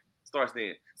live, right? Starts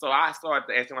then. So I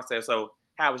started to ask myself, so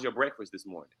how was your breakfast this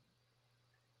morning?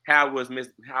 How was Miss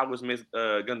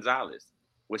Gonzalez?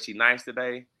 Was she nice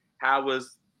today? How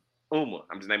was Uma?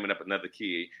 I'm just naming up another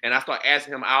kid. And I start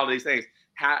asking him all these things.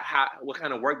 What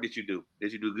kind of work did you do?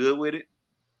 Did you do good with it?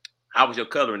 How was your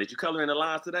coloring? Did you color in the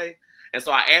lines today? And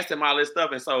so I asked him all this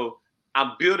stuff. And so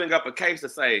I'm building up a case to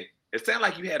say, it sounded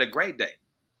like you had a great day.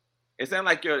 It sounded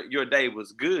like your day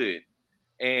was good.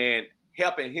 And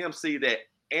helping him see that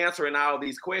answering all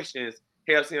these questions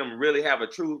helps him really have a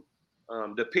true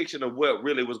depiction of what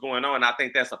really was going on. I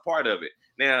think that's a part of it.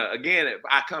 Now, again, if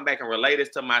I come back and relate this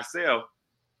to myself,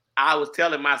 I was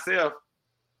telling myself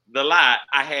the lie.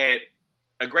 I had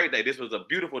a great day. This was a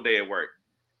beautiful day at work.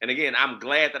 And again, I'm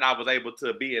glad that I was able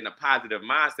to be in a positive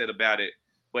mindset about it,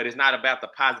 but it's not about the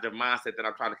positive mindset that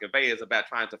I'm trying to convey. It's about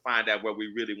trying to find out where we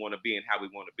really want to be and how we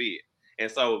want to be it. And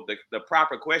so the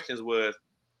proper questions was,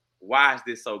 why is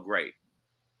this so great?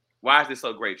 Why is this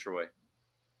so great, Troy?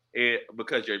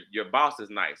 Because your boss is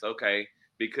nice. Okay.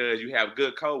 Because you have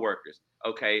good coworkers.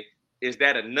 Okay. Is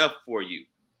that enough for you?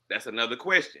 That's another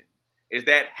question. Is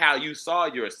that how you saw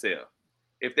yourself?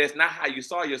 If that's not how you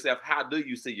saw yourself, how do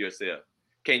you see yourself?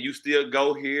 Can you still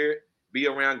go here, be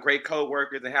around great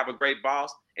coworkers and have a great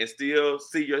boss and still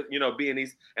see your, be in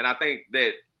these? And I think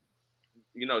that,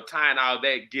 tying all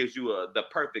that gives you the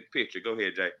perfect picture. Go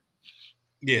ahead, Jay.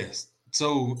 Yes.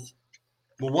 So,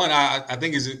 well, one, I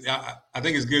think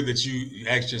it's good that you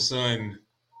asked your son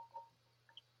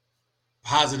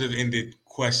positive-ended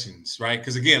questions, right?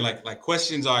 Because again, like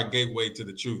questions are a gateway to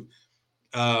the truth,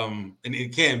 and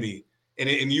it can be.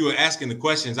 And you were asking the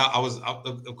questions.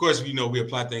 Of course, we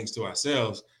apply things to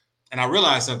ourselves, and I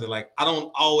realized something. Like, I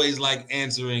don't always like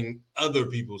answering other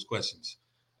people's questions,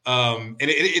 but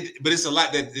it's a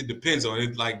lot that it depends on.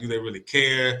 It, like, do they really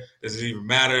care? Does it even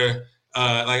matter?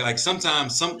 Like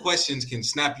sometimes some questions can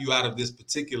snap you out of this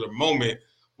particular moment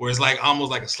where it's like almost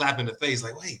like a slap in the face.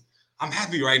 Like, wait, I'm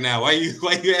happy right now. Why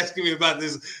you asking me about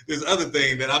this other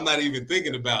thing that I'm not even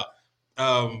thinking about?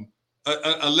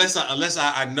 Unless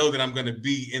I know that I'm going to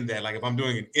be in that. Like if I'm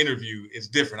doing an interview, it's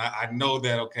different. I know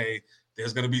that, okay,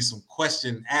 there's going to be some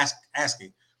question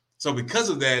asking. So because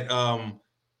of that,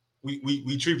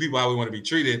 we treat people how we want to be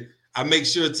treated. I make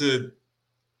sure to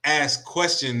ask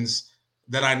questions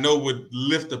that I know would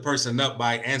lift the person up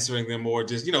by answering them, or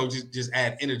just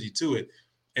add energy to it.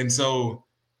 And so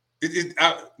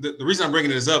the reason I'm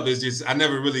bringing this up is just I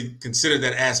never really considered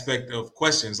that aspect of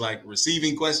questions, like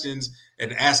receiving questions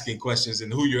and asking questions,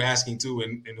 and who you're asking to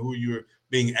and who you're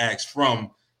being asked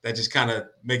from. That just kind of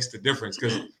makes the difference,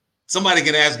 because somebody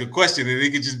can ask a question and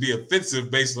it could just be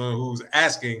offensive based on who's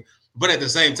asking. But at the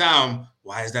same time,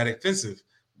 why is that offensive?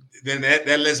 Then that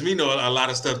lets me know a lot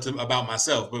of stuff about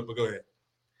myself. But go ahead.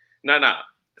 No.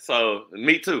 So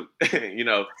me too.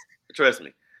 Trust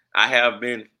me, I have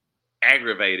been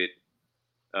aggravated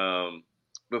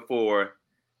before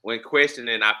when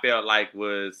questioning I felt like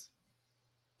was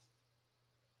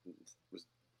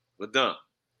dumb,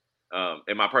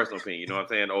 in my personal opinion. You know what I'm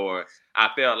saying? Or I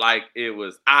felt like it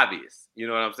was obvious. You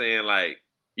know what I'm saying? Like,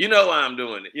 why I'm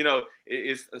doing it.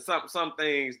 It's some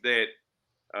things that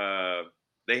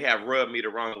they have rubbed me the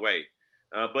wrong way.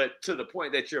 But to the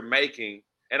point that you're making,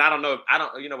 and I don't know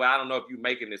if you're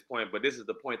making this point, but this is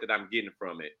the point that I'm getting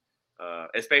from it,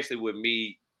 especially with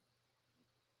me,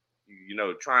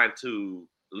 trying to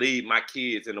lead my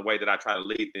kids in the way that I try to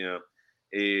lead them,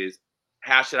 is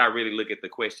how should I really look at the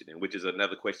questioning, which is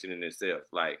another question in itself.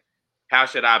 Like, how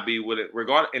should I be with it?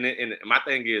 And my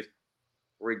thing is,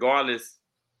 regardless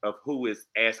of who is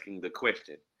asking the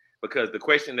question, because the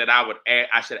question that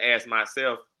I should ask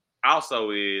myself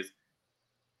also is,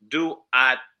 do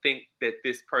I think that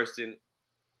this person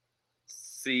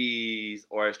sees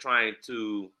or is trying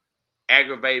to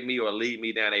aggravate me or lead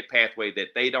me down a pathway that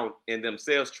they don't in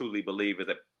themselves truly believe is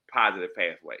a positive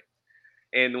pathway?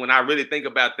 And when I really think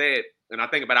about that, and I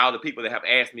think about all the people that have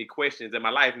asked me questions in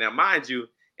my life, now, mind you,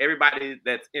 everybody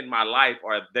that's in my life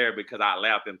are there because I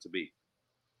allowed them to be.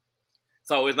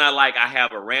 So it's not like I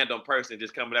have a random person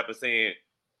just coming up and saying,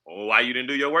 "Oh, why you didn't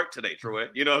do your work today, Troy?"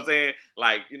 You know what I'm saying?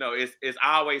 Like, it's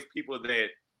always people that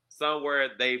somewhere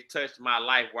they've touched my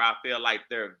life where I feel like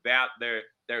their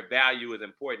value is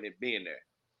important in being there.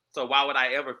 So why would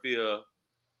I ever feel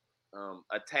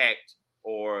attacked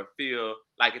or feel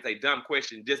like it's a dumb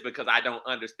question just because I don't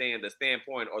understand the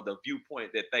standpoint or the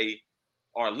viewpoint that they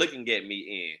are looking at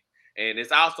me in? And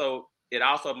it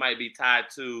also might be tied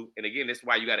to, and again, this is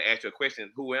why you got to ask your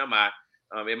question, who am I?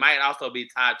 It might also be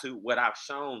tied to what I've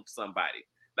shown somebody.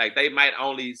 Like, they might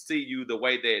only see you the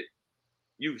way that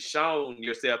you've shown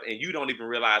yourself, and you don't even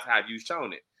realize how you've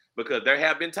shown it. Because there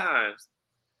have been times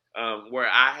where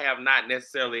I have not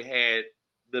necessarily had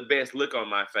the best look on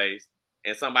my face,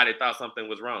 and somebody thought something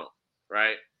was wrong,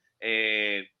 right?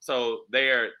 And so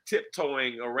they're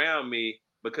tiptoeing around me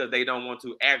because they don't want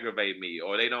to aggravate me,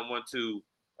 or they don't want to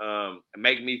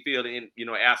make me feel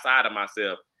outside of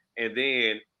myself. And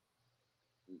then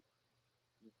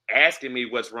asking me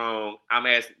what's wrong,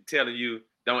 telling you,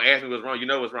 don't ask me what's wrong. You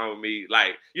know what's wrong with me.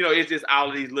 Like, it's just all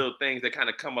of these little things that kind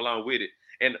of come along with it.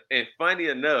 And funny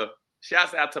enough,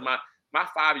 shouts out to my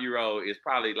 5-year-old is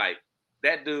probably like,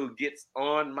 that dude gets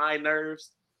on my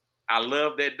nerves. I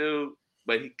love that dude,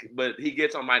 but he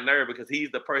gets on my nerve because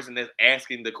he's the person that's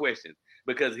asking the question,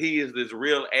 because he is as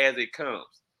real as it comes.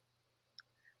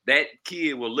 That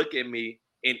kid will look at me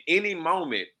in any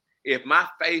moment if my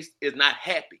face is not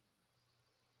happy.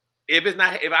 If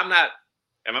I'm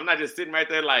not just sitting right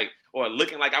there like, or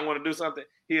looking like I want to do something,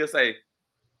 he'll say,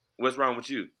 "What's wrong with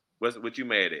you? What you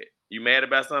mad at? You mad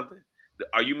about something?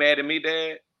 Are you mad at me,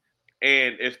 Dad?"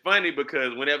 And it's funny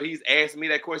because whenever he's asked me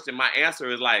that question, my answer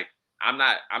is like, I'm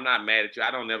not mad at you. I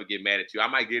don't never get mad at you. I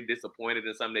might get disappointed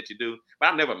in something that you do, but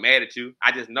I'm never mad at you.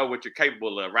 I just know what you're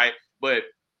capable of, right? But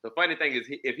the funny thing is,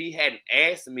 if he hadn't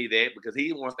asked me that, because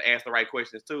he wants to ask the right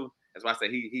questions too, that's why I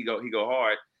say he go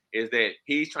hard, is that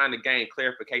he's trying to gain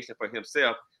clarification for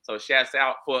himself. So shouts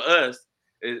out for us.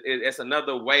 It's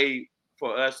another way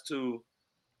for us to.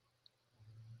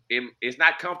 It's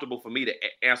not comfortable for me to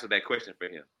answer that question for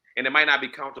him. And it might not be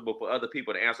comfortable for other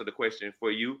people to answer the question for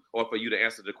you, or for you to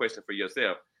answer the question for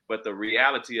yourself. But the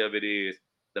reality of it is,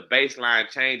 the baseline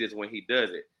changes when he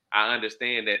does it. I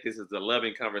understand that this is a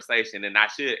loving conversation, and I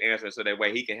should answer so that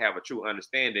way he can have a true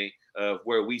understanding of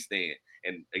where we stand.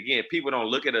 And again, people don't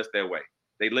look at us that way.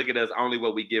 They look at us only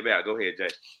what we give out. Go ahead, Jay.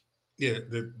 Yeah,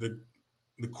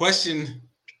 the question,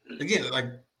 again, like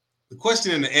the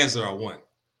question and the answer are one,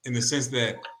 in the sense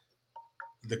that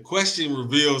the question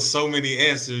reveals so many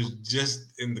answers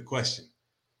just in the question.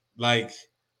 Like,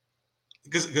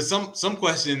 because some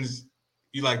questions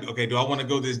you like, okay, do I want to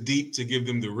go this deep to give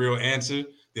them the real answer?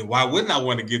 Then why wouldn't I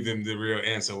want to give them the real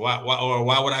answer? Why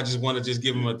would I just want to just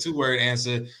give them a 2-word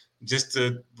answer just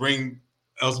to bring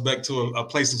us back to a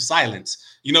place of silence?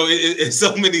 It's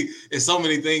so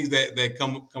many things that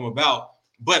come about.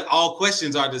 But all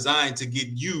questions are designed to get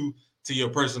you to your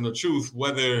personal truth,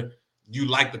 whether you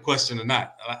like the question or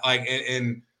not. Like,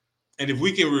 and if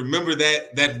we can remember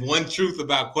that one truth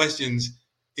about questions,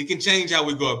 it can change how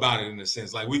we go about it, in a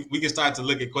sense. Like, we can start to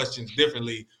look at questions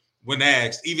differently when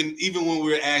asked, even when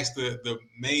we're asked the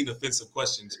main offensive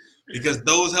questions, because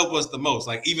those help us the most.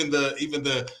 Like, even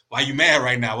the why you mad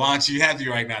right now? Why aren't you happy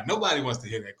right now? Nobody wants to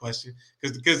hear that question,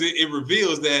 because it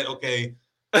reveals that, okay,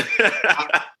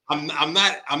 I'm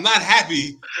not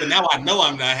happy, but now I know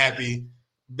I'm not happy.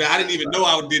 But I didn't even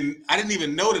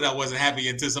know that I wasn't happy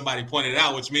until somebody pointed it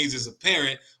out, which means it's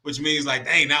apparent, which means like,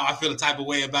 dang, now I feel a type of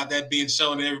way about that being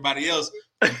shown to everybody else.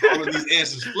 All of these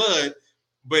answers flood.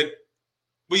 But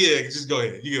yeah, just go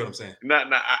ahead. You get what I'm saying? No,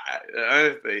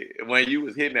 honestly, when you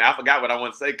was hitting it, I forgot what I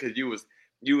want to say, because you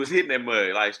was hitting that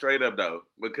mud, like, straight up though,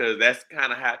 because that's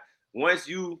kind of how, once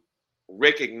you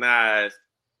recognize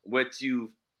what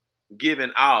you've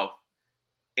given off,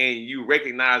 and you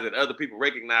recognize it, other people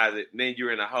recognize it, then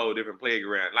you're in a whole different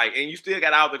playground. Like, and you still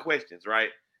got all the questions, right?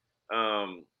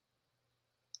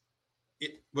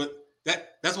 But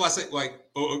that's why I say, like,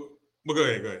 well, go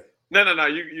ahead. No,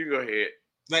 you go ahead.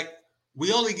 Like,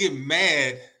 we only get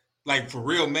mad, like for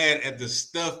real mad at the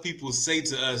stuff people say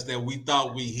to us that we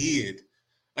thought we hid.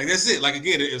 Like, that's it. Like,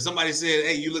 again, if somebody said,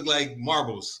 "Hey, you look like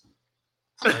marbles,"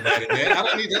 I'm not mad at that.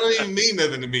 That don't even mean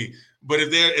nothing to me. But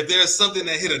if there's something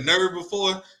that hit a nerve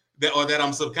before that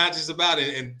I'm subconscious about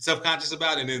and subconscious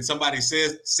about, and then somebody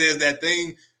says that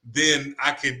thing, then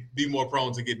I could be more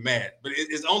prone to get mad. But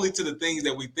it's only to the things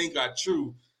that we think are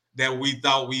true that we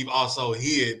thought we've also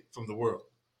hid from the world.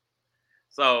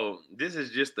 So this is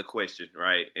just the question,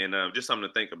 right? And just something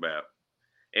to think about.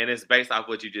 And it's based off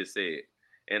what you just said.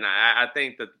 And I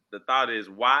think that the thought is,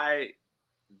 why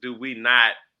do we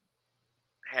not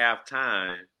have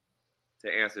time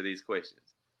to answer these questions?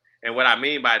 And what I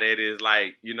mean by that is,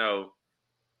 like, you know,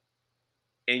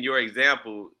 in your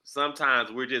example,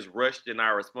 sometimes we're just rushed in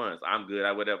our response. I'm good,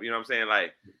 I whatever. You know what I'm saying?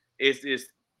 Like, it's just,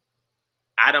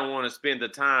 I don't want to spend the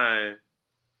time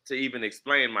to even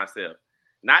explain myself.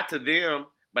 Not to them,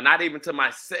 but not even to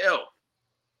myself.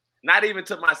 Not even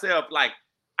to myself. Like,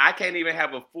 I can't even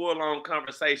have a full-on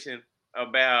conversation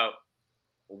about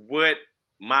what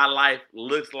my life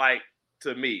looks like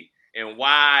to me and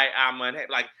why I'm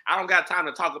unhappy. Like, I don't got time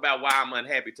to talk about why I'm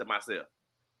unhappy to myself.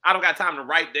 I don't got time to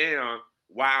write down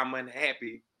why I'm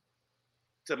unhappy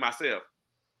to myself.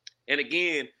 And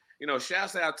again, you know,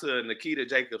 shouts out to Nikita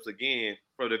Jacobs again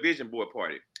for the Vision Board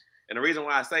Party. And the reason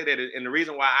why I say that is, and the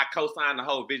reason why I co-signed the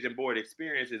whole Vision Board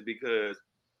experience is because,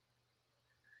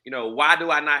 you know, why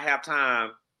do I not have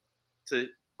time to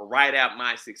write out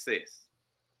my success?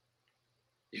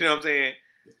 You know what I'm saying?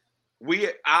 We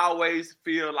always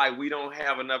feel like we don't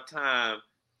have enough time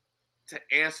to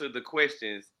answer the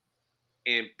questions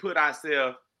and put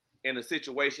ourselves in a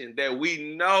situation that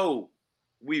we know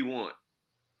we want.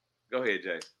 Go ahead,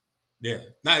 Jay. Yeah,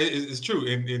 no, it's true.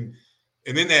 And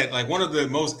in that, like, one of the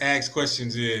most asked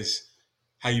questions is,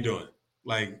 "How you doing?"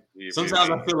 Like,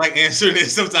 sometimes I feel like answering it,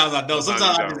 sometimes I don't.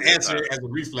 Sometimes I just answer it as a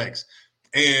reflex.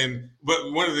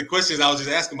 But one of the questions I was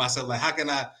just asking myself, like, how can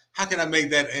I make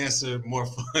that answer more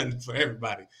fun for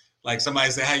everybody? Like,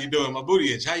 somebody say, "How you doing?" My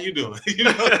booty itch. How you doing? You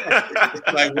know,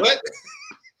 like, what?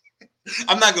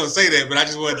 I'm not gonna say that, but I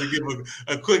just wanted to give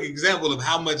a quick example of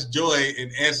how much joy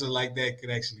an answer like that could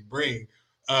actually bring.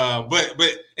 But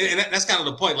that's kind of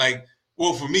the point. Like,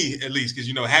 well, for me at least, because,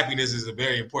 you know, happiness is a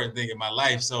very important thing in my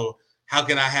life. So how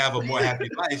can I have a more happy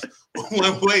life?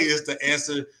 One way is to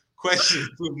answer questions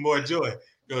with more joy.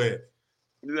 Go ahead.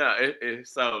 No,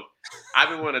 so I've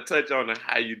been wanting to touch on the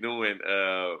 "how you doing"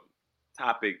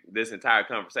 topic this entire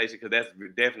conversation, because that's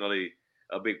definitely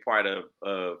a big part of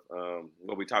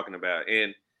what we're talking about.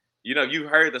 And, you know, you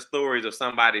heard the stories of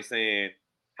somebody saying,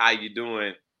 "How you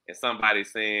doing?" and somebody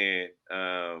saying,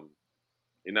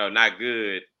 you know, "Not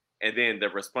good." And then the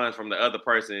response from the other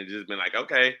person has just been like,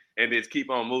 "Okay," and just keep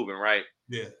on moving, right?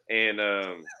 Yeah. And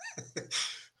okay.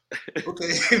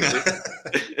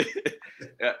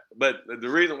 But the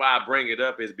reason why I bring it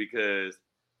up is because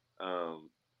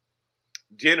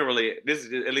generally, this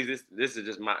is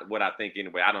just what I think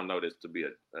anyway. I don't know this to be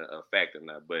a fact or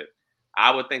not, but I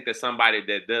would think that somebody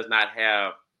that does not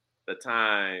have the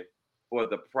time for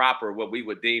the proper, what we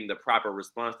would deem the proper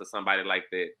response to somebody like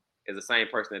that, is the same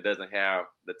person that doesn't have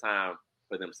the time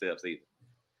for themselves either.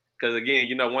 Because again,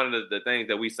 you know, one of the things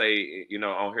that we say, you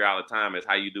know, on here all the time is,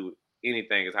 how you do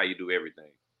anything is how you do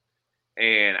everything.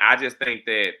 And I just think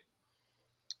that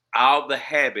all the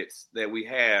habits that we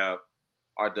have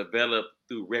are developed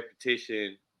through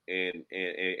repetition and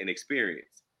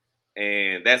experience.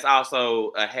 And that's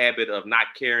also a habit of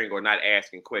not caring or not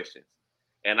asking questions.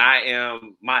 And I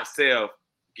am myself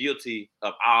guilty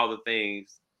of all the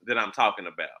things that I'm talking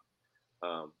about.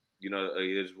 You know,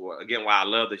 again, why I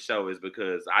love the show is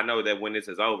because I know that when this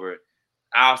is over,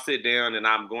 I'll sit down and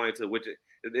I'm going to, which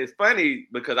it's funny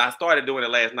because I started doing it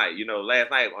last night. You know,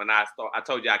 last night when I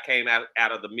told you I came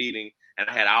out of the meeting and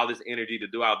I had all this energy to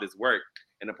do all this work.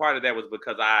 And a part of that was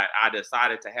because I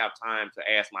decided to have time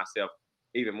to ask myself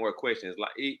even more questions,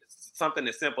 like something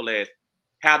as simple as,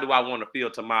 how do I want to feel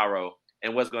tomorrow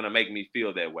and what's going to make me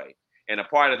feel that way? And a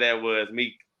part of that was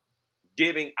me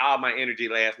giving all my energy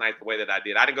last night the way that I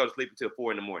did. I didn't go to sleep until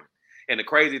 4 a.m. And the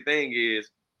crazy thing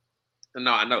is,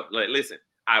 no, I know. Like, listen,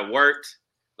 I worked.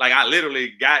 Like, I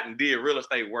literally got and did real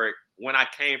estate work when I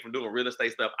came from doing real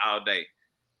estate stuff all day.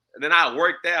 And then I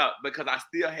worked out because I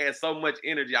still had so much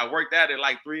energy. I worked out at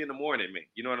like 3 a.m, man.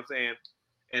 You know what I'm saying?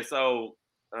 And so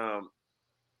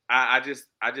I just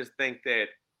think that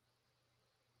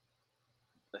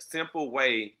a simple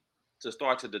way to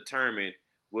start to determine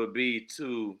would be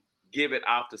to give it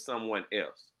off to someone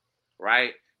else,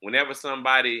 right? Whenever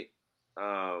somebody,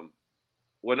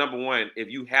 well, number one, if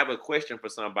you have a question for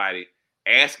somebody,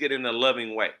 ask it in a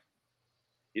loving way,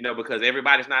 because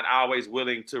everybody's not always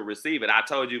willing to receive it. I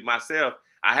told you myself,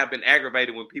 I have been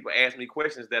aggravated when people ask me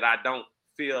questions that I don't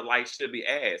feel like should be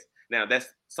asked. Now, that's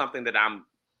something that I'm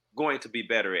going to be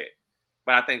better at.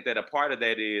 But I think that a part of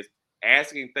that is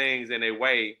asking things in a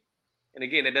way, and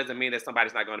again, it doesn't mean that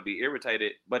somebody's not going to be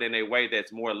irritated, but in a way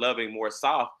that's more loving, more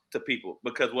soft to people.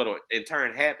 Because what will in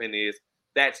turn happen is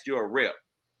that's your rep.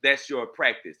 That's your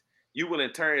practice. You will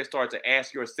in turn start to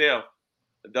ask yourself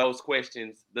those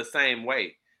questions the same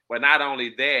way. But not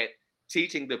only that,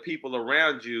 teaching the people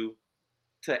around you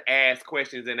to ask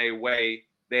questions in a way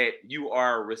that you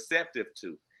are receptive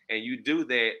to. And you do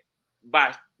that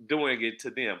by doing it to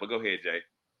them. But go ahead, Jay.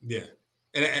 Yeah.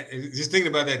 And just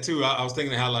thinking about that too, I was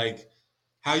thinking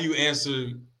how you answer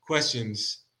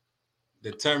questions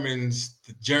determines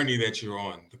the journey that you're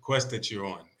on, the quest that you're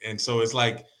on. And so it's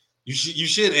like you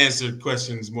should answer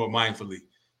questions more mindfully.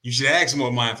 You should ask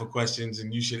more mindful questions,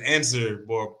 and you should answer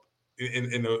more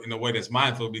in a way that's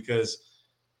mindful, because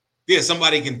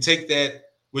somebody can take that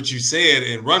what you said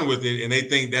and run with it, and they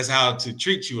think that's how to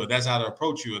treat you, or that's how to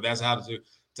approach you, or that's how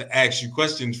to ask you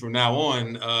questions from now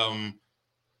on.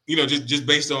 Just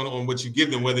based on what you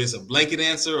give them, whether it's a blanket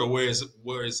answer or where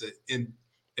it's an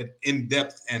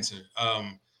in-depth answer.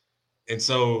 And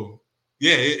so,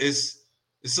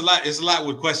 it's a lot. It's a lot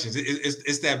with questions.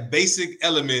 It's that basic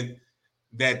element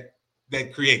that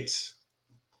creates.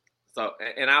 So,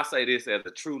 and I'll say this as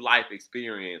a true life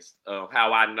experience of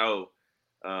how I know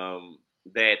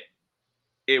that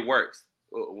it works.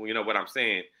 You know what I'm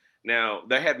saying? Now,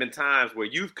 there have been times where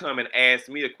you've come and asked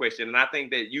me a question, and I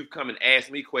think that you've come and asked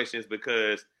me questions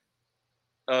because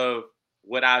of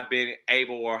what I've been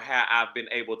able, or how I've been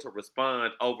able to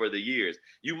respond over the years.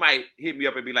 You might hit me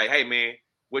up and be like, hey, man,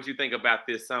 what you think about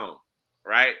this song,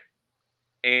 right?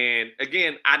 And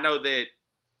again, I know that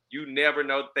you never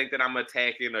think that I'm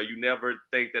attacking, or you never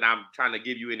think that I'm trying to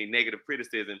give you any negative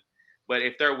criticism. But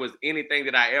if there was anything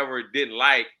that I ever didn't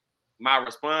like, my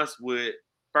response would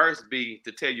first be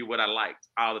to tell you what I liked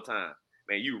all the time.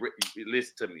 Man, you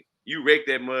listen to me. You wrecked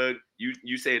that mug.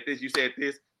 You said this. You said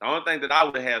this. The only thing that I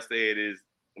would have said is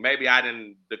maybe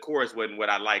the chorus wasn't what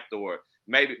I liked, or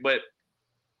maybe, but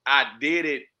I did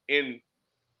it in,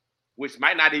 which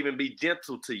might not even be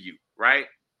gentle to you, right?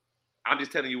 I'm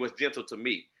just telling you what's gentle to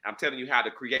me. I'm telling you how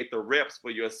to create the reps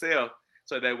for yourself,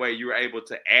 so that way you're able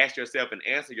to ask yourself and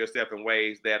answer yourself in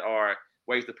ways that are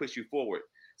ways to push you forward.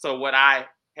 So what I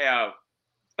have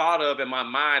thought of in my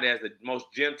mind as the most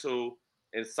gentle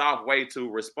and soft way to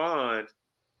respond,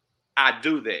 I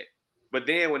do that. But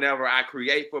then whenever I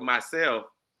create for myself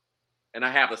and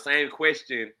I have the same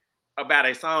question about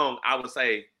a song, I would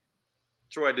say,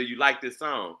 Troy, do you like this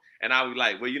song? And I would be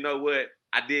like, well, you know what?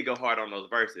 I did go hard on those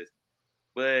verses,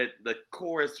 but the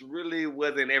chorus really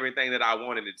wasn't everything that I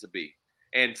wanted it to be.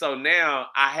 And so now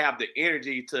I have the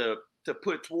energy to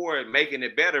put toward making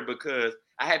it better, because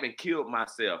I haven't killed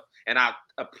myself, and I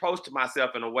approached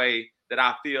myself in a way that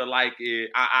I feel like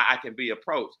I can be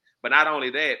approached. But not only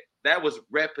that, that was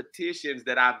repetitions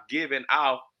that I've given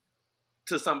out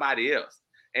to somebody else.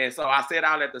 And so I said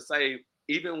all that to say,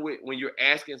 even when you're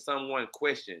asking someone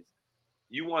questions,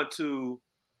 you want to,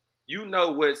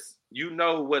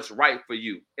 what's right for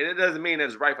you. And it doesn't mean that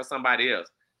it's right for somebody else.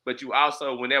 But you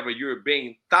also, whenever you're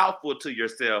being thoughtful to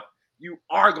yourself, you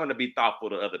are going to be thoughtful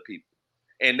to other people.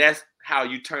 And that's how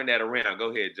you turn that around.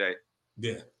 Go ahead, Jay.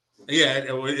 Yeah.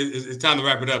 It's time to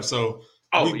wrap it up. So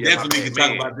we definitely can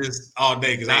talk about this all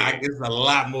day, because there's a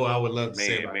lot more I would love to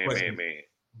say about questions.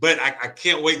 But I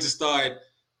can't wait to start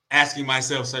asking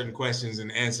myself certain questions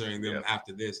and answering them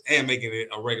after this, and making it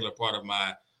a regular part of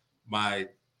my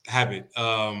habit.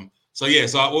 So you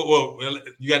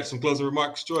got some closing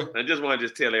remarks, Troy? I just want to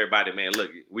tell everybody, man,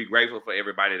 look, we're grateful for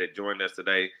everybody that joined us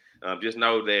today. Just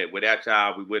know that without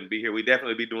y'all, we wouldn't be here. We'd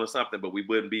definitely be doing something, but we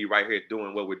wouldn't be right here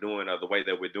doing what we're doing, or the way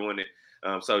that we're doing it.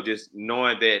 So just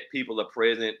knowing that people are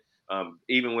present,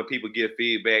 even when people give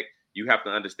feedback, you have to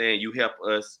understand you help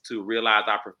us to realize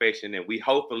our perfection, and we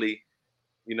hopefully,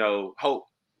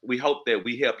 we hope that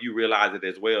we help you realize it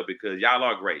as well, because y'all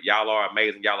are great. Y'all are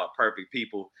amazing. Y'all are perfect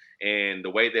people. And the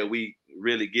way that we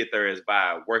really get there is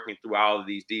by working through all of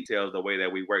these details, the way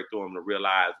that we work through them to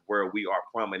realize where we are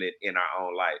prominent in our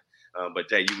own life. But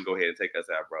Jay, you can go ahead and take us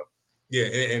out, bro. Yeah,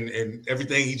 and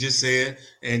everything he just said,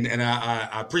 and I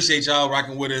appreciate y'all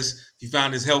rocking with us. If you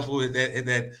found this helpful, hit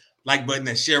that like button,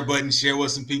 that share button, share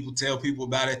with some people, tell people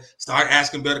about it. Start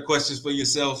asking better questions for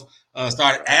yourself.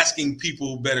 Start asking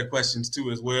people better questions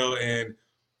too as well. And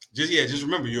just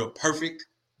remember, you're a perfect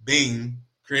being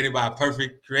created by a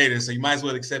perfect creator. So you might as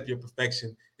well accept your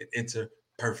perfection and enter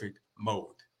perfect mode.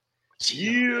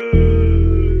 Yeah.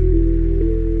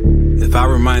 If I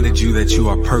reminded you that you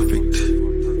are perfect,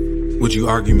 would you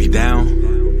argue me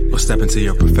down or step into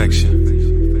your perfection?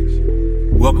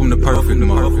 Welcome to Perfect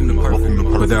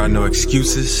Mode, where there are no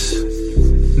excuses,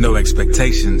 no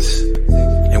expectations,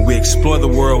 and we explore the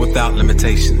world without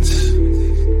limitations.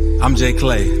 I'm Jay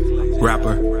Clay,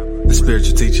 rapper, the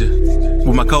spiritual teacher,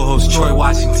 with my co-host Troy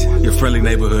Washington, your friendly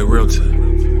neighborhood realtor.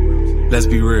 Let's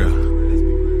be real,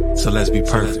 so let's be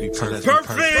perfect. Perfect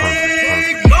mode.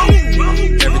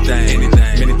 Everything,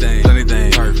 anything, anything,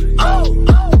 anything, perfect mode.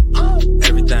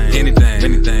 Everything, anything,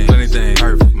 anything, anything,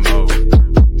 perfect mode.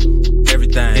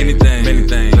 Everything, anything,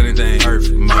 anything, anything,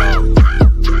 perfect mode.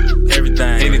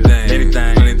 Everything, anything,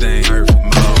 anything, anything, perfect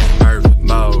mode. Perfect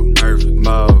mode, perfect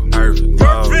mode, perfect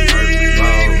mode, perfect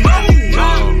mode,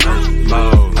 perfect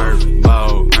mode, perfect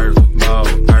mode,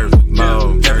 perfect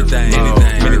mode. Everything,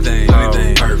 anything, anything,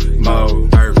 anything, perfect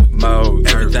mode, perfect mode.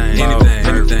 Everything, anything,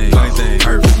 anything, anything,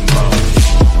 perfect mode.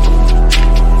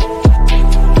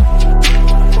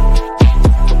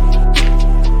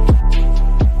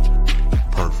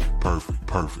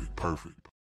 Perfect.